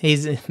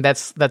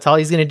 Abraxas? That's all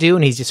he's going to do,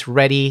 and he's just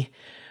ready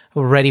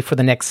for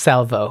the next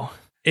salvo.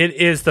 It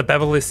is the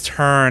Bebelith's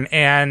turn,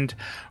 and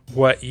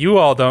what you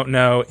all don't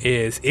know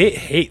is it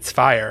hates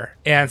fire.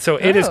 And so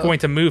it is going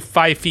to move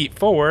 5 feet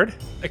forward.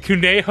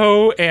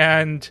 Kuneho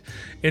and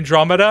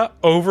Andromeda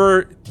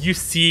you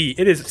see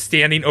it is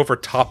standing over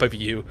top of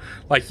you.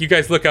 Like, you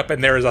guys look up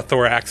and there is a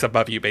thorax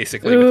above you,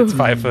 basically, with its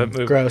 5-foot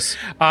move. Gross.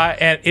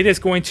 And it is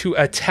going to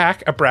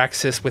attack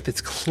Abraxas with its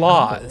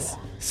claws.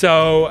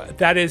 So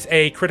that is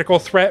a critical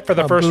threat for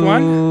the first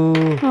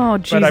one. Oh,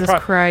 Jesus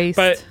Christ.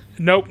 But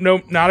nope,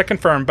 not a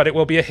confirm, but it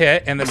will be a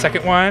hit. And the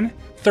second one,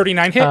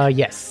 39 hit?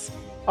 Yes.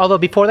 Although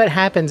before that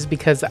happens,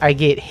 because I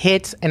get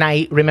hit and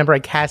I remember I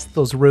cast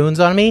those runes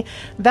on me,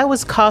 that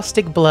was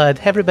Caustic Blood,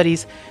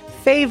 everybody's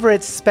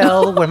favorite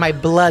spell where my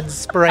blood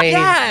sprays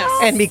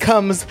and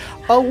becomes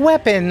a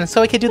weapon.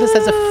 So I could do this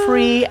as a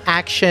free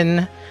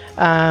action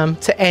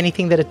to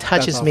anything that it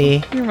touches awesome.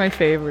 me. You're my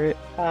favorite.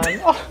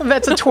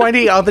 That's a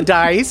 20 on the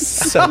dice.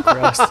 So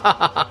gross.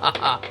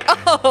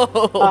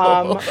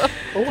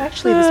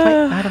 Actually, this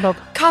might, I don't know.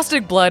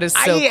 Caustic Blood is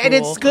so cool. And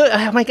it's good.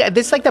 Oh my God,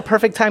 this is like the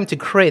perfect time to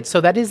crit.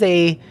 So that is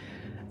a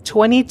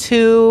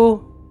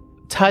 22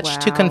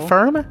 touch to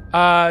confirm.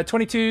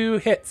 22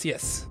 hits,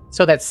 yes.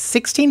 So that's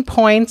 16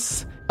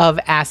 points of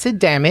acid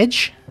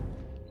damage.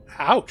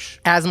 Ouch.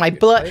 As my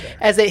blood,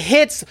 as it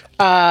hits,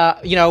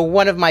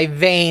 one of my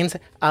veins,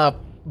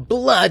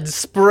 blood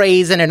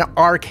sprays in an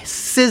arc,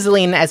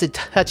 sizzling as it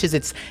touches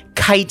its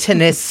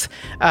chitinous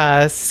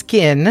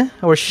skin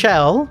or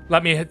shell.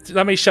 Let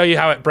me show you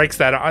how it breaks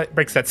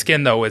that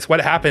skin, though. Is what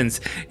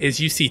happens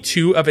is you see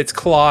 2 of its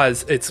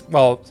claws.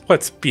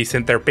 Let's be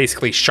sent they're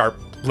basically sharp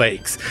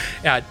legs.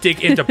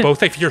 Dig into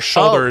both of your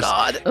shoulders.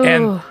 Oh,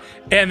 God.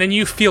 And then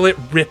you feel it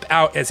rip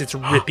out as it's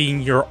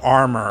ripping your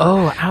armor.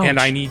 Oh, ouch. And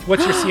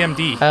what's your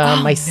CMD?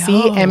 My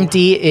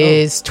CMD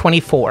is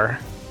 24.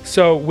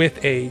 So with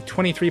a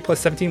 23 plus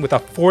 17, with a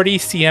 40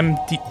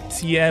 CMD,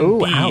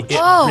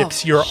 it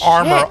rips your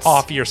armor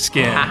off your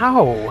skin.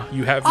 Ow.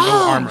 You have no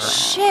armor.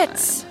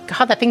 Shit.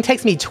 God, that thing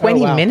takes me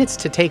 20 minutes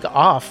to take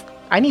off.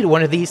 I need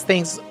one of these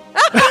things.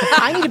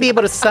 I need to be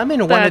able to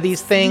summon one of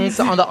these things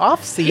on the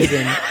off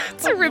season.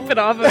 To rip it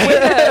off of me.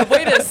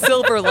 Way to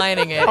silver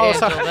lining it,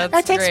 Angel. That's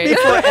that takes great. me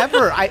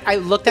forever. I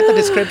looked at the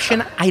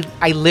description.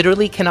 I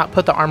literally cannot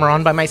put the armor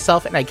on by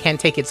myself, and I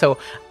can't take it. So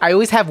I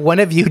always have one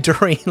of you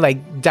during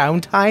like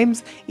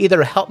downtimes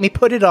either help me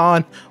put it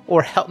on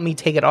or help me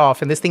take it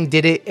off. And this thing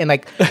did it in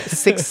like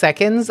 6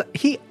 seconds.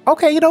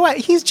 You know what?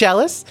 He's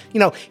jealous.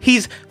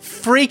 He's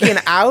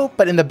freaking out,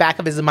 but in the back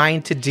of his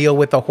mind to deal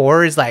with the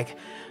horror is like,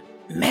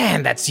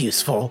 man, that's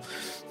useful.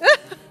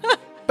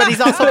 But he's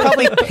also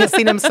probably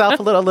pissing himself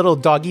a little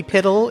doggy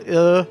piddle.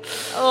 Because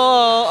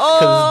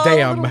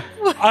damn.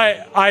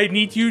 I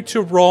need you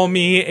to roll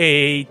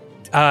me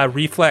a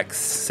reflex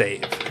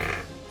save.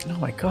 Oh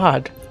my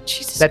God.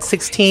 Jesus That's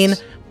 16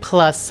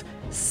 plus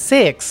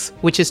 6,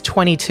 which is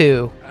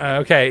 22.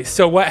 Okay,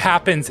 so what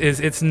happens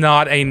is it's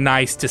not a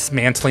nice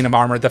dismantling of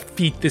armor.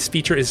 This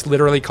feature is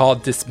literally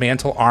called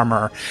dismantle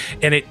armor,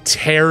 and it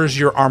tears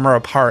your armor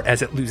apart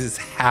as it loses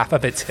half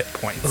of its hit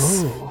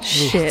points. Ooh.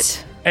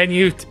 Shit. And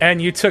you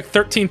took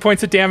 13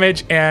 points of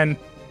damage and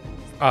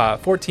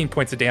 14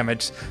 points of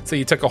damage, so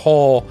you took a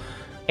whole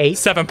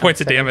 7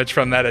 points of damage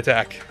from that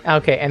attack.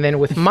 Okay, and then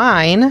with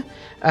mine,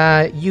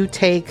 you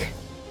take,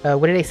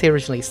 what did I say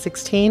originally,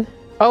 16?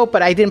 Oh,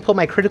 but I didn't pull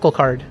my critical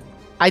card.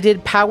 I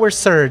did Power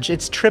Surge.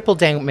 It's triple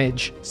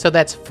damage. So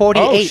that's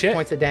 48 shit.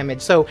 points of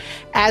damage. So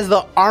as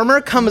the armor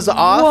comes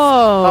off,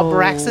 Whoa.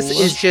 Abraxas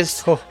is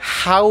just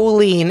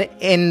howling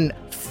in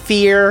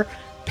fear,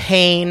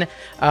 pain,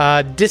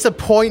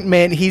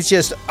 disappointment. He's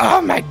just,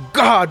 oh my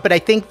God. But I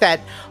think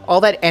that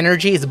all that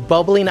energy is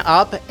bubbling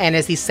up. And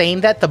as he's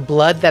saying that, the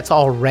blood that's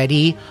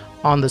already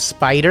on the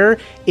spider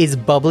is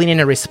bubbling in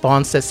a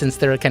response that since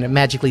they're kind of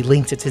magically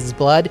linked, it's his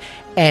blood,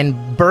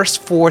 and bursts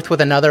forth with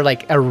another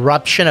like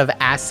eruption of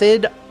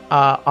acid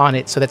on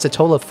it. So that's a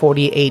total of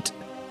 48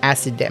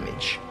 acid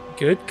damage.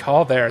 Good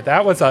call there.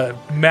 That was a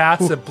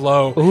massive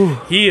blow.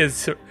 He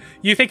is.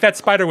 You think that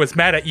spider was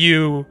mad at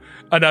you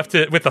enough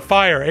to with the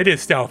fire? It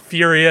is now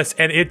furious,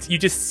 and you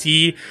just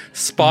see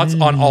spots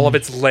on all of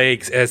its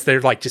legs as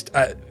they're like just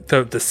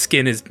the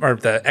skin is, or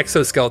the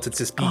exoskeleton's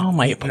just being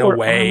eaten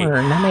away.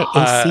 Armor. Now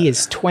my AC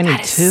is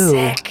 22.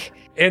 Sick.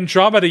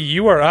 Andromeda,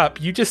 you are up.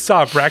 You just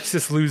saw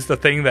Abraxas lose the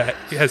thing that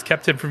has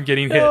kept him from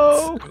getting hit.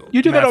 No,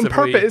 you do that on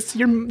massively. purpose.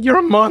 You're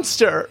a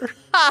monster.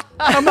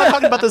 I'm not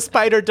talking about the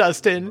spider,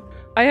 Dustin.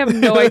 I have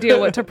no idea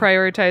what to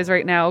prioritize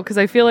right now because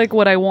I feel like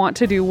what I want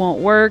to do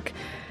won't work.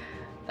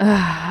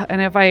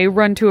 And if I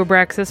run to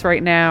Abraxas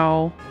right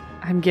now,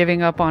 I'm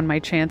giving up on my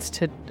chance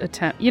to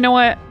attempt. You know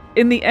what?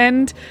 In the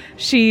end,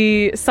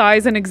 she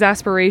sighs in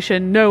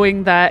exasperation,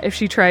 knowing that if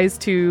she tries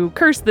to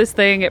curse this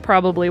thing, it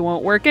probably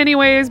won't work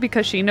anyways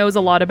because she knows a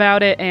lot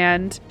about it,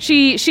 and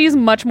she's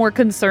much more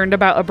concerned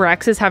about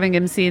Abraxas having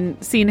him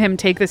seen him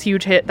take this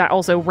huge hit that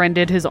also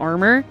rended his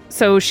armor.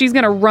 So she's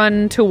gonna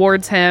run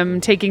towards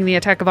him, taking the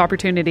attack of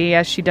opportunity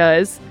as she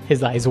does.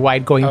 His eyes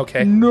wide, going,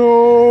 Okay.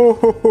 no.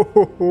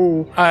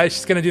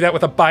 She's going to do that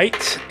with a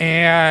bite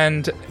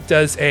and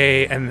does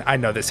and I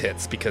know this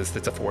hits because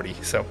it's a 40.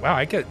 So, wow,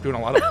 I get doing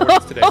a lot of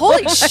 40s today.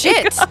 Holy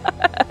shit!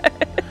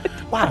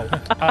 Wow.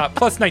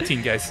 Plus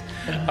 19, guys.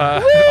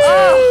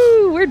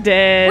 Ooh, we're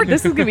dead.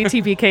 This is gonna be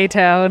TPK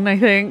town, I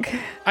think.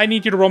 I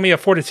need you to roll me a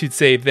fortitude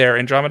save there,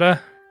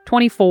 Andromeda.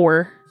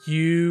 24.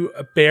 You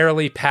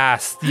barely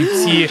pass. You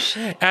see,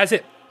 as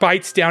it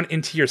bites down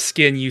into your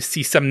skin, you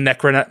see some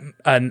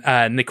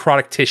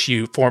necrotic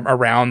tissue form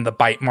around the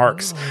bite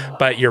marks,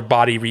 but your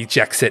body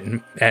rejects it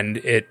and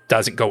it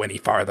doesn't go any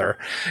farther.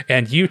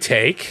 And you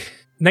take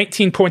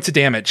 19 points of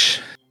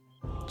damage.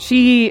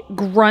 She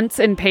grunts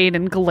in pain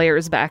and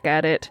glares back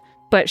at it.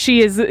 But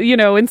she is,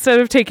 instead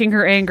of taking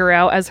her anger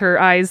out as her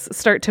eyes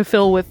start to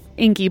fill with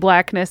inky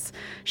blackness,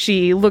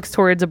 she looks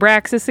towards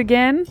Abraxas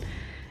again.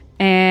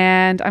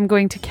 And I'm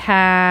going to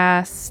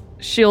cast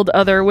Shield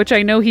Other, which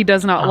I know he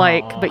does not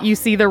like, but you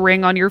see the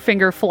ring on your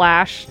finger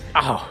flash.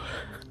 Oh,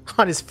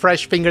 on his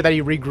fresh finger that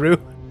he regrew.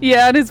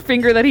 Yeah, on his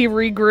finger that he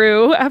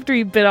regrew after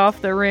he bit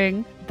off the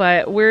ring.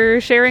 But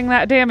we're sharing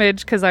that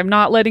damage because I'm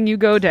not letting you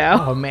go down.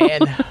 Oh,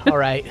 man. All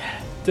right.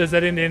 Does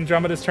that end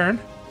Andromeda's turn?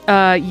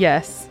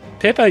 Yes.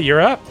 Pippa,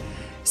 you're up.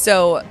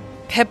 So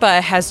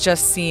Pippa has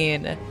just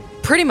seen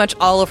pretty much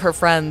all of her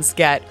friends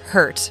get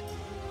hurt.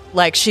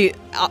 Like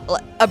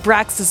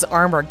Abraxas'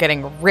 armor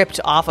getting ripped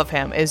off of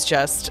him is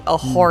just a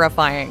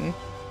horrifying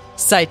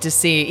sight to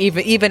see.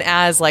 Even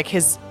as like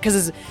his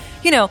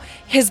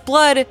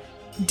blood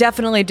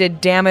definitely did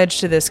damage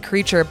to this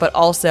creature, but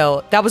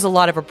also that was a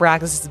lot of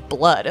Abraxas'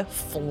 blood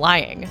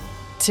flying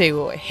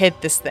to hit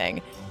this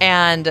thing,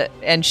 and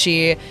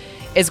she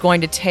is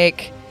going to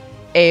take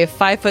a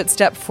 5-foot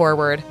step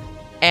forward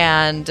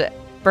and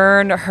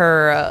burn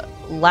her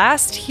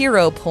last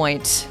hero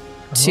point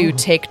to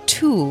take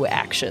 2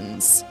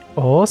 actions.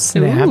 Oh,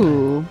 snap.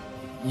 Ooh.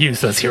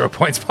 Use those hero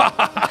points.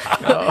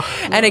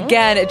 And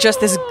again, just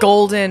this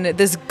golden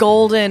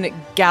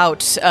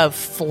gout of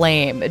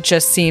flame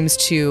just seems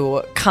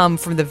to come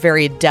from the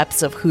very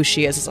depths of who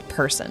she is as a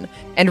person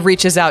and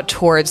reaches out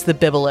towards the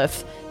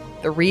Bibelith.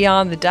 3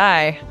 on the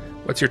die.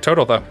 What's your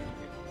total, though?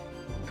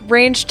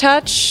 Range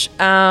touch,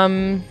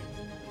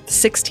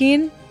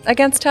 16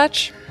 against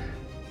touch.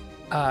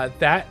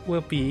 That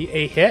will be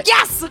a hit.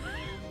 Yes!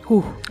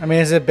 I mean,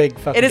 it's a big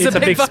fucking... It is It's a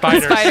a big big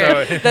fucking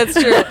spider, spider. so- That's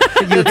true.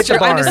 That's true.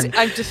 barn.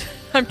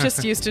 I'm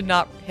just used to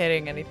not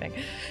hitting anything.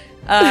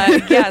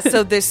 Yeah.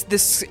 So it's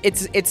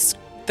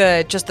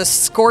the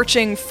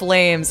scorching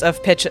flames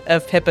of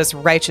Pippa's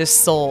righteous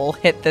soul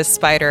hit this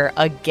spider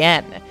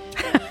again.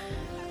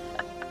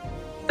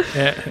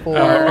 Okay.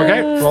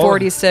 Roll.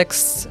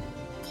 46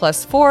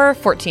 plus 4,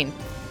 14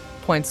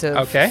 points of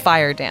Okay.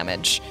 fire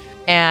damage,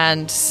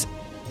 and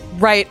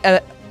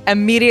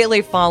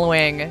immediately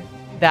following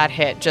that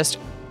hit, just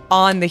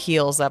on the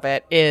heels of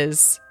it,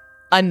 is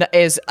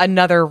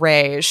another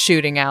ray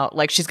shooting out.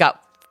 Like she's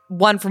got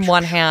one from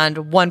one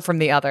hand, one from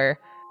the other,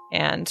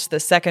 and the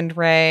second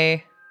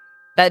ray.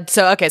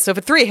 So if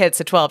a 3 hits,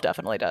 a 12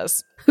 definitely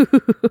does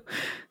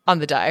on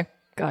the die.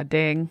 God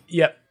dang.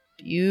 Yep.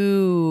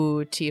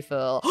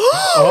 Beautiful.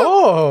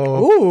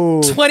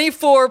 Oh.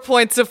 24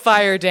 points of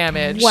fire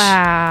damage.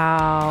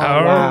 Wow.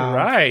 All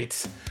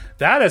right.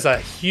 That is a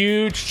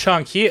huge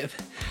chunk.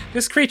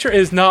 This creature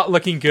is not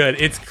looking good.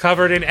 It's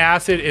covered in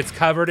acid. It's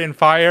covered in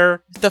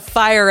fire. The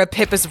fire of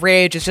Pippa's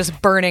rage is just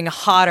burning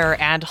hotter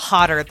and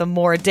hotter the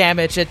more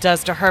damage it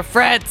does to her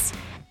friends.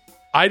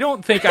 I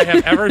don't think I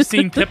have ever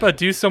seen Pippa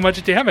do so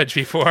much damage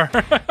before.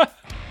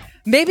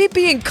 Maybe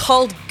being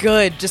called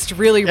good just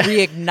really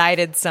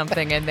reignited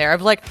something in there.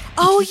 I'm like,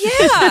 oh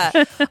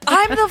yeah,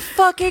 I'm the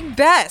fucking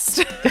best.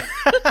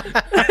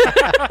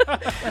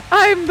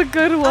 I'm the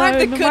good one. I'm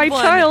the good My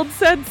one. child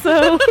said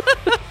so.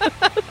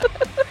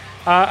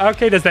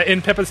 Okay, does that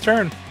end Pippa's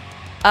turn?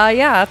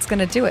 Yeah, that's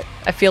gonna do it.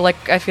 I feel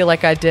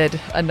like I did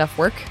enough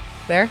work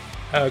there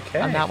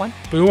Okay. on that one.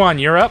 Buon,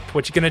 you're up.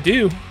 What you gonna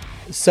do?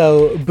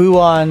 So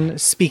Buon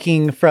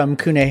speaking from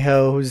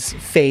Kuneho's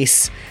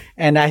face,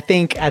 and I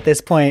think at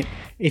this point,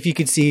 if you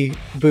could see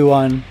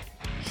Buon,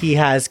 he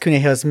has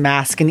Kuneho's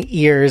mask and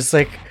ears,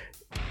 like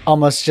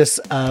almost just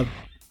a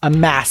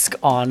mask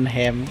on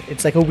him.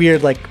 It's like a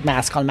weird like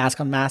mask on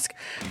mask on mask.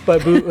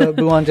 But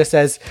Buon just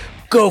says,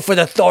 "Go for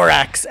the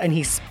thorax," and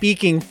he's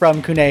speaking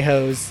from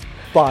Kuneho's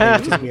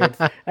body, which is weird.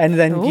 And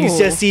then you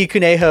just see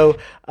Kuneho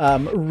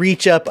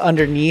reach up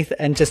underneath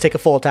and just take a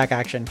full attack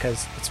action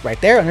because it's right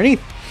there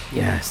underneath.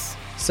 Yes.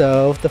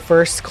 So the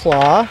first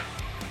claw.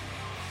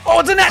 Oh,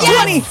 it's a nat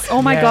 20! Oh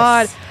my Yes.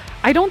 god.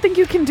 I don't think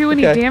you can do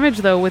any Okay. damage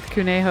though with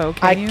Kuneho,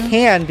 can you? I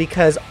can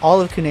because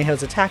all of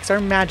Kuneho's attacks are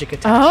magic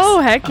attacks. Oh,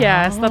 heck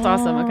yes. That's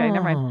awesome. Okay,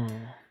 never mind.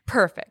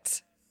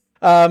 Perfect.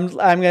 I'm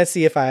gonna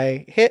see if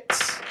I hit.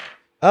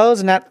 Oh, it's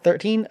a nat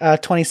 13,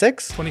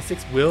 26.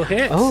 26 will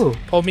hit. Oh.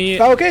 Pull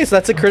me Okay, so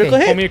that's a critical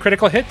pull hit. me a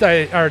critical hit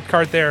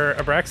card there,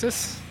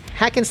 Abraxas.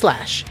 Hack and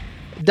slash.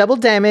 Double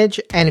damage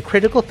and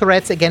critical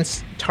threats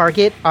against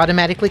target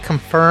automatically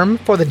confirm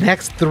for the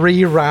next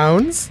 3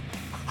 rounds.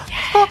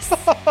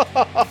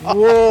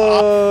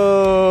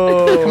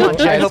 Whoa! Come on, I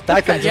Jess. hope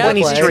that comes 20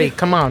 into play. streak.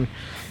 Come on.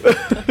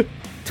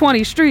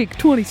 20 streak.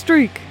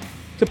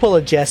 To pull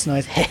a Jess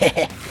noise.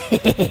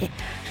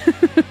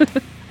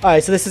 All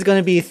right, so this is going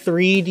to be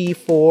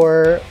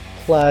 3d4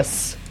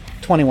 plus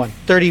 21.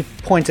 30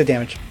 points of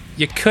damage.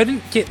 You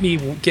couldn't get me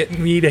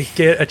to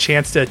get a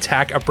chance to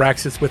attack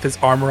Abraxas with his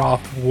armor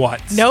off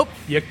once. Nope.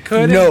 You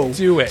couldn't No.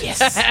 do it.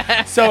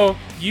 So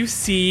you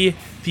see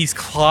these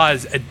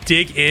claws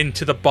dig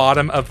into the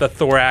bottom of the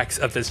thorax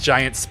of this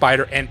giant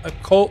spider and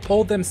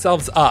pull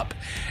themselves up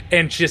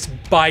and just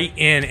bite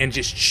in and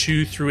just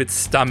chew through its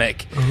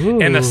stomach.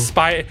 And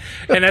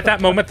and at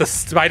that moment the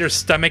spider's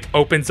stomach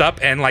opens up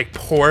and like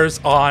pours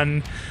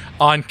on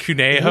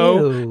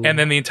Kuneho, Ew. and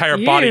then the entire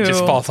body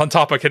just Ew. falls on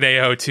top of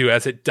Kuneho too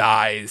as it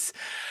dies.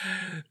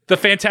 The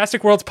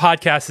Fantastic Worlds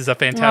podcast is a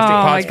Fantastic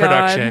Oh my Pods God.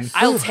 production.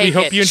 I'll take We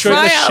hope it. you enjoy the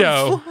Triumph.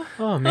 show.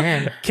 Oh,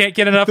 man. Can't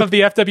get enough of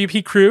the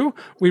FWP crew?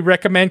 We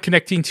recommend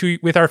connecting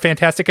with our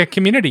Fantastica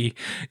community.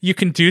 You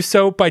can do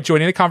so by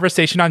joining the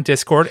conversation on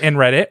Discord and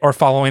Reddit or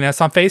following us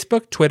on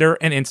Facebook, Twitter,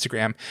 and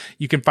Instagram.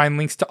 You can find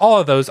links to all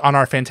of those on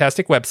our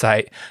fantastic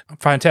website,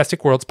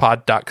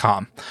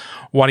 fantasticworldspod.com.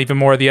 Want even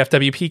more of the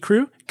FWP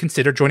crew?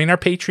 Consider joining our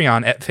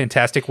Patreon at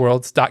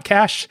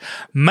fantasticworlds.cash.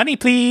 Money,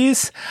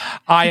 please.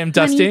 I am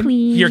Dustin,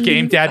 your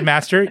game dad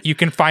master. You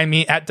can find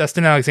me at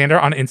Dustin Alexander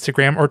on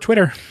Instagram or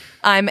Twitter.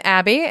 I'm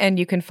Abby, and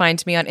you can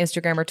find me on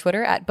Instagram or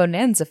Twitter at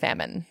Bonanza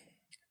Famine.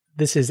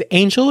 This is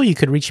Angel. You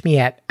could reach me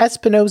at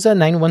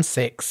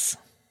Espinoza916.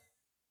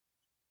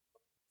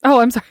 Oh,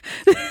 I'm sorry.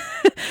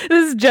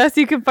 This is Jess.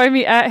 You can find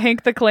me at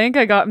Hank the Clank.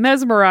 I got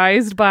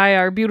mesmerized by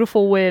our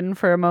beautiful win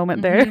for a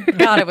moment there.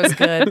 God, it was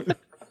good.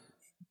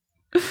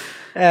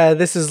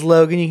 This is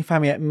Logan. You can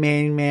find me at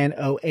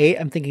ManMan08.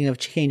 I'm thinking of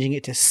changing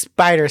it to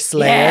Spider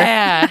Slayer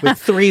Yeah. with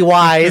 3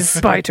 Ys.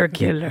 Spider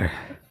killer.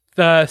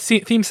 The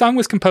theme song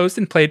was composed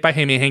and played by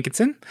Hammy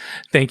Hankinson.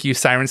 Thank you,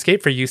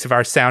 Sirenscape, for use of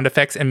our sound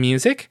effects and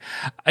music.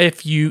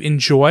 If you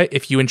enjoy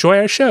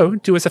our show,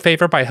 do us a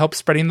favor by help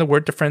spreading the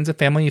word to friends and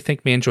family you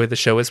think may enjoy the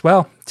show as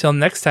well. Till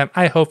next time,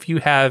 I hope you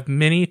have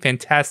many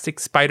fantastic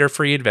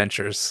spider-free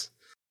adventures.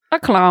 A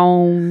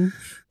clown.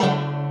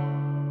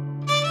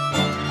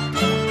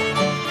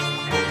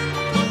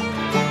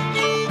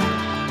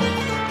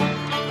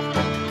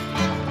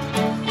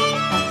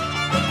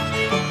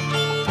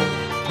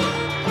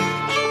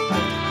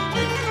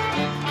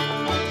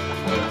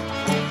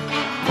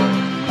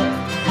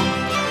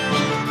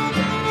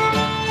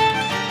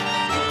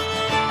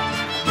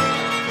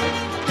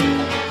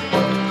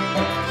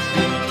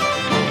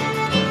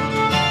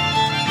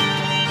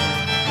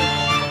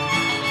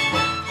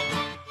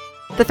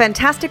 The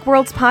Fantastic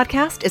Worlds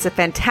podcast is a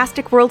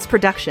Fantastic Worlds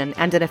production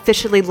and an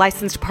officially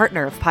licensed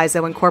partner of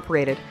Paizo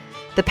Incorporated.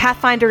 The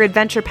Pathfinder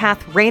Adventure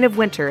Path Reign of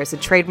Winter is a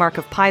trademark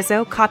of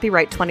Paizo,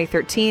 copyright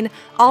 2013.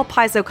 All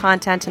Paizo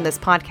content in this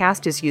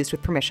podcast is used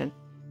with permission.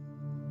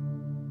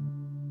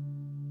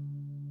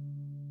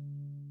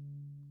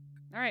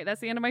 All right,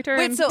 that's the end of my turn.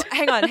 Wait, so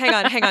hang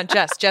on,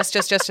 Jess.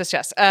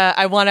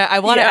 I wanna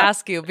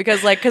ask you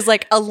because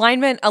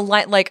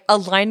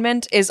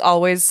alignment is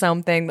always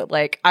something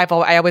that I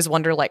always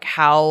wonder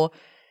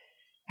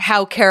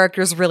how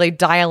characters really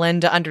dial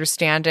into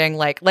understanding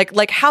like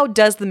how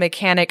does the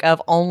mechanic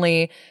of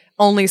only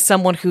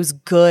someone who's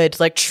good,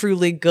 like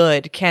truly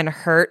good, can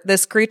hurt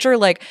this creature?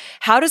 Like,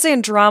 how does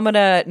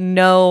Andromeda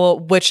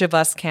know which of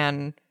us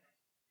can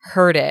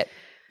hurt it?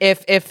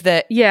 If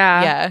the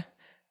Yeah.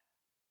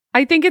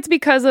 I think it's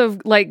because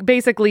of like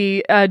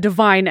basically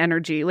divine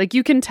energy. Like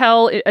you can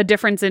tell a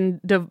difference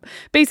in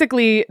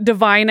basically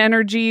divine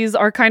energies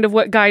are kind of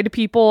what guide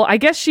people. I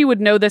guess she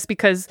would know this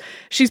because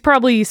she's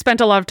probably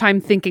spent a lot of time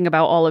thinking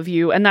about all of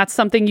you. And that's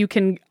something you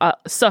can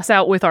suss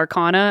out with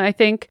Arcana, I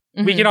think.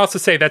 Mm-hmm. We can also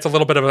say that's a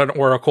little bit of an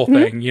oracle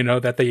thing, you know,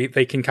 that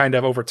they can kind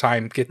of over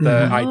time get the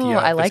idea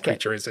of this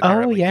creature is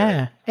inherently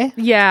good.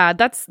 Yeah,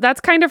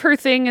 that's kind of her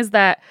thing, is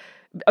that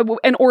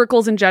and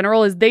oracles in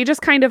general is they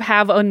just kind of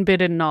have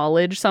unbidden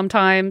knowledge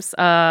sometimes.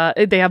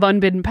 They have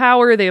unbidden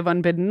power, they have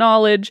unbidden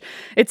knowledge.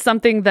 It's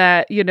something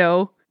that, you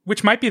know,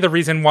 which might be the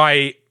reason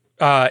why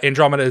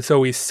Andromeda is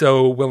always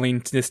so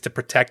willingness to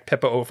protect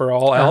Pippa over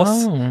all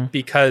else,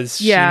 because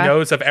she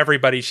knows of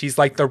everybody. She's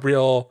like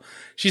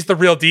she's the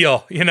real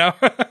deal, you know?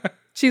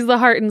 She's the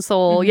heart and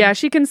soul. Mm-hmm. Yeah,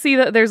 she can see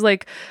that there's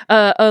like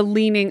a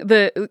leaning.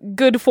 The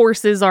good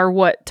forces are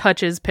what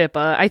touches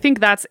Pippa. I think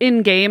that's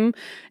in game,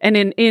 and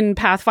in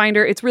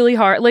Pathfinder, it's really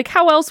hard. Like,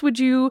 how else would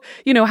you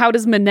know? How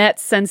does Manette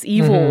sense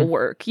evil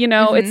work? You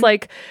know, it's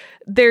like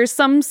there's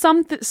some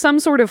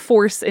sort of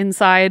force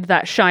inside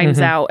that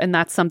shines out, and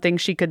that's something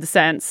she could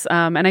sense.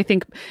 And I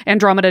think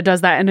Andromeda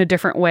does that in a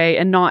different way,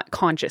 and not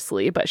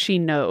consciously, but she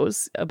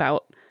knows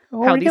about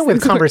how these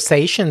with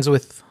conversations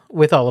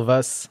with all of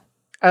us.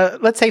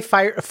 Let's say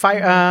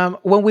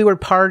when we were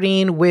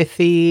partying with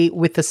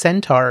the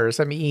centaurs.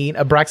 I mean,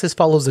 Abraxas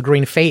follows the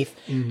Green Faith.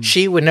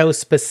 She would know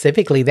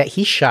specifically that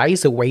he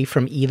shies away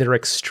from either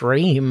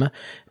extreme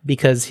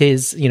because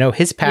his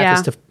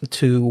path is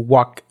to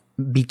walk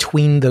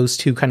between those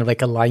two kind of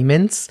like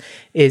alignments.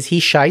 Is he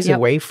shies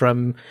away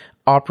from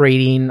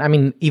operating, I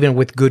mean, even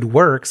with good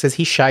works, as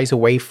he shies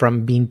away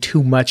from being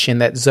too much in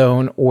that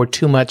zone or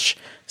too much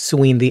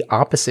swinging the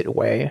opposite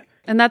way.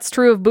 And that's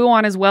true of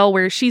Buon as well,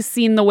 where she's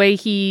seen the way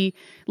he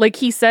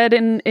said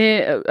in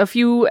a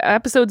few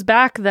episodes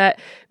back that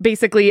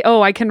basically,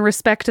 I can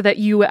respect that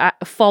you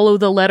follow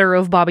the letter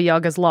of Baba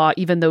Yaga's law,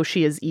 even though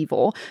she is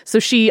evil. So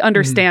she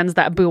understands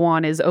that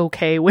Buon is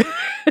okay with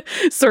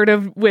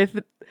with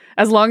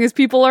as long as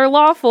people are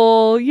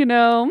lawful, you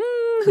know,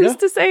 who's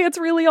to say it's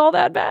really all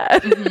that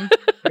bad?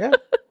 Yeah.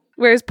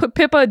 Whereas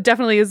Pippa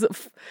definitely is,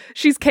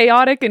 she's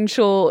chaotic and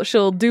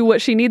she'll do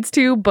what she needs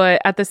to, but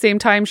at the same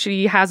time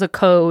she has a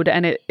code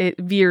and it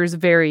veers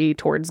very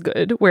towards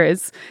good.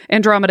 Whereas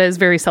Andromeda is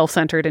very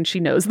self-centered and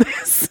she knows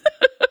this.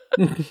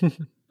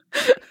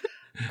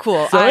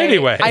 Cool. So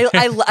anyway,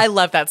 I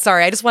love that.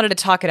 Sorry, I just wanted to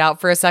talk it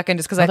out for a second,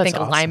 just because I think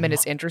alignment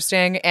is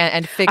interesting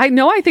and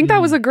I think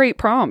that was a great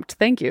prompt.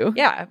 Thank you.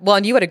 Yeah. Well,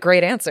 and you had a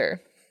great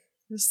answer.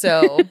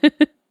 So.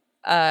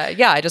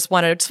 I just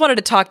wanted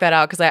to talk that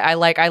out because I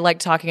like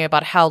talking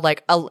about how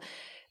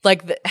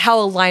how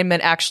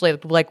alignment actually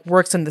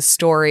works in the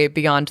story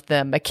beyond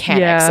the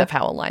mechanics of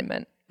how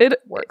alignment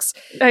works.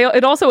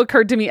 It also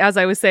occurred to me as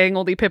I was saying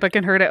only Pippa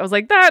can hurt it. I was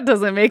like, that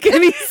doesn't make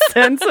any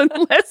sense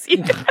unless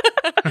you.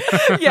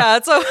 Yeah.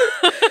 So.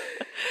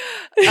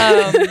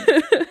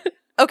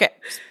 Okay.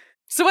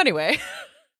 So anyway.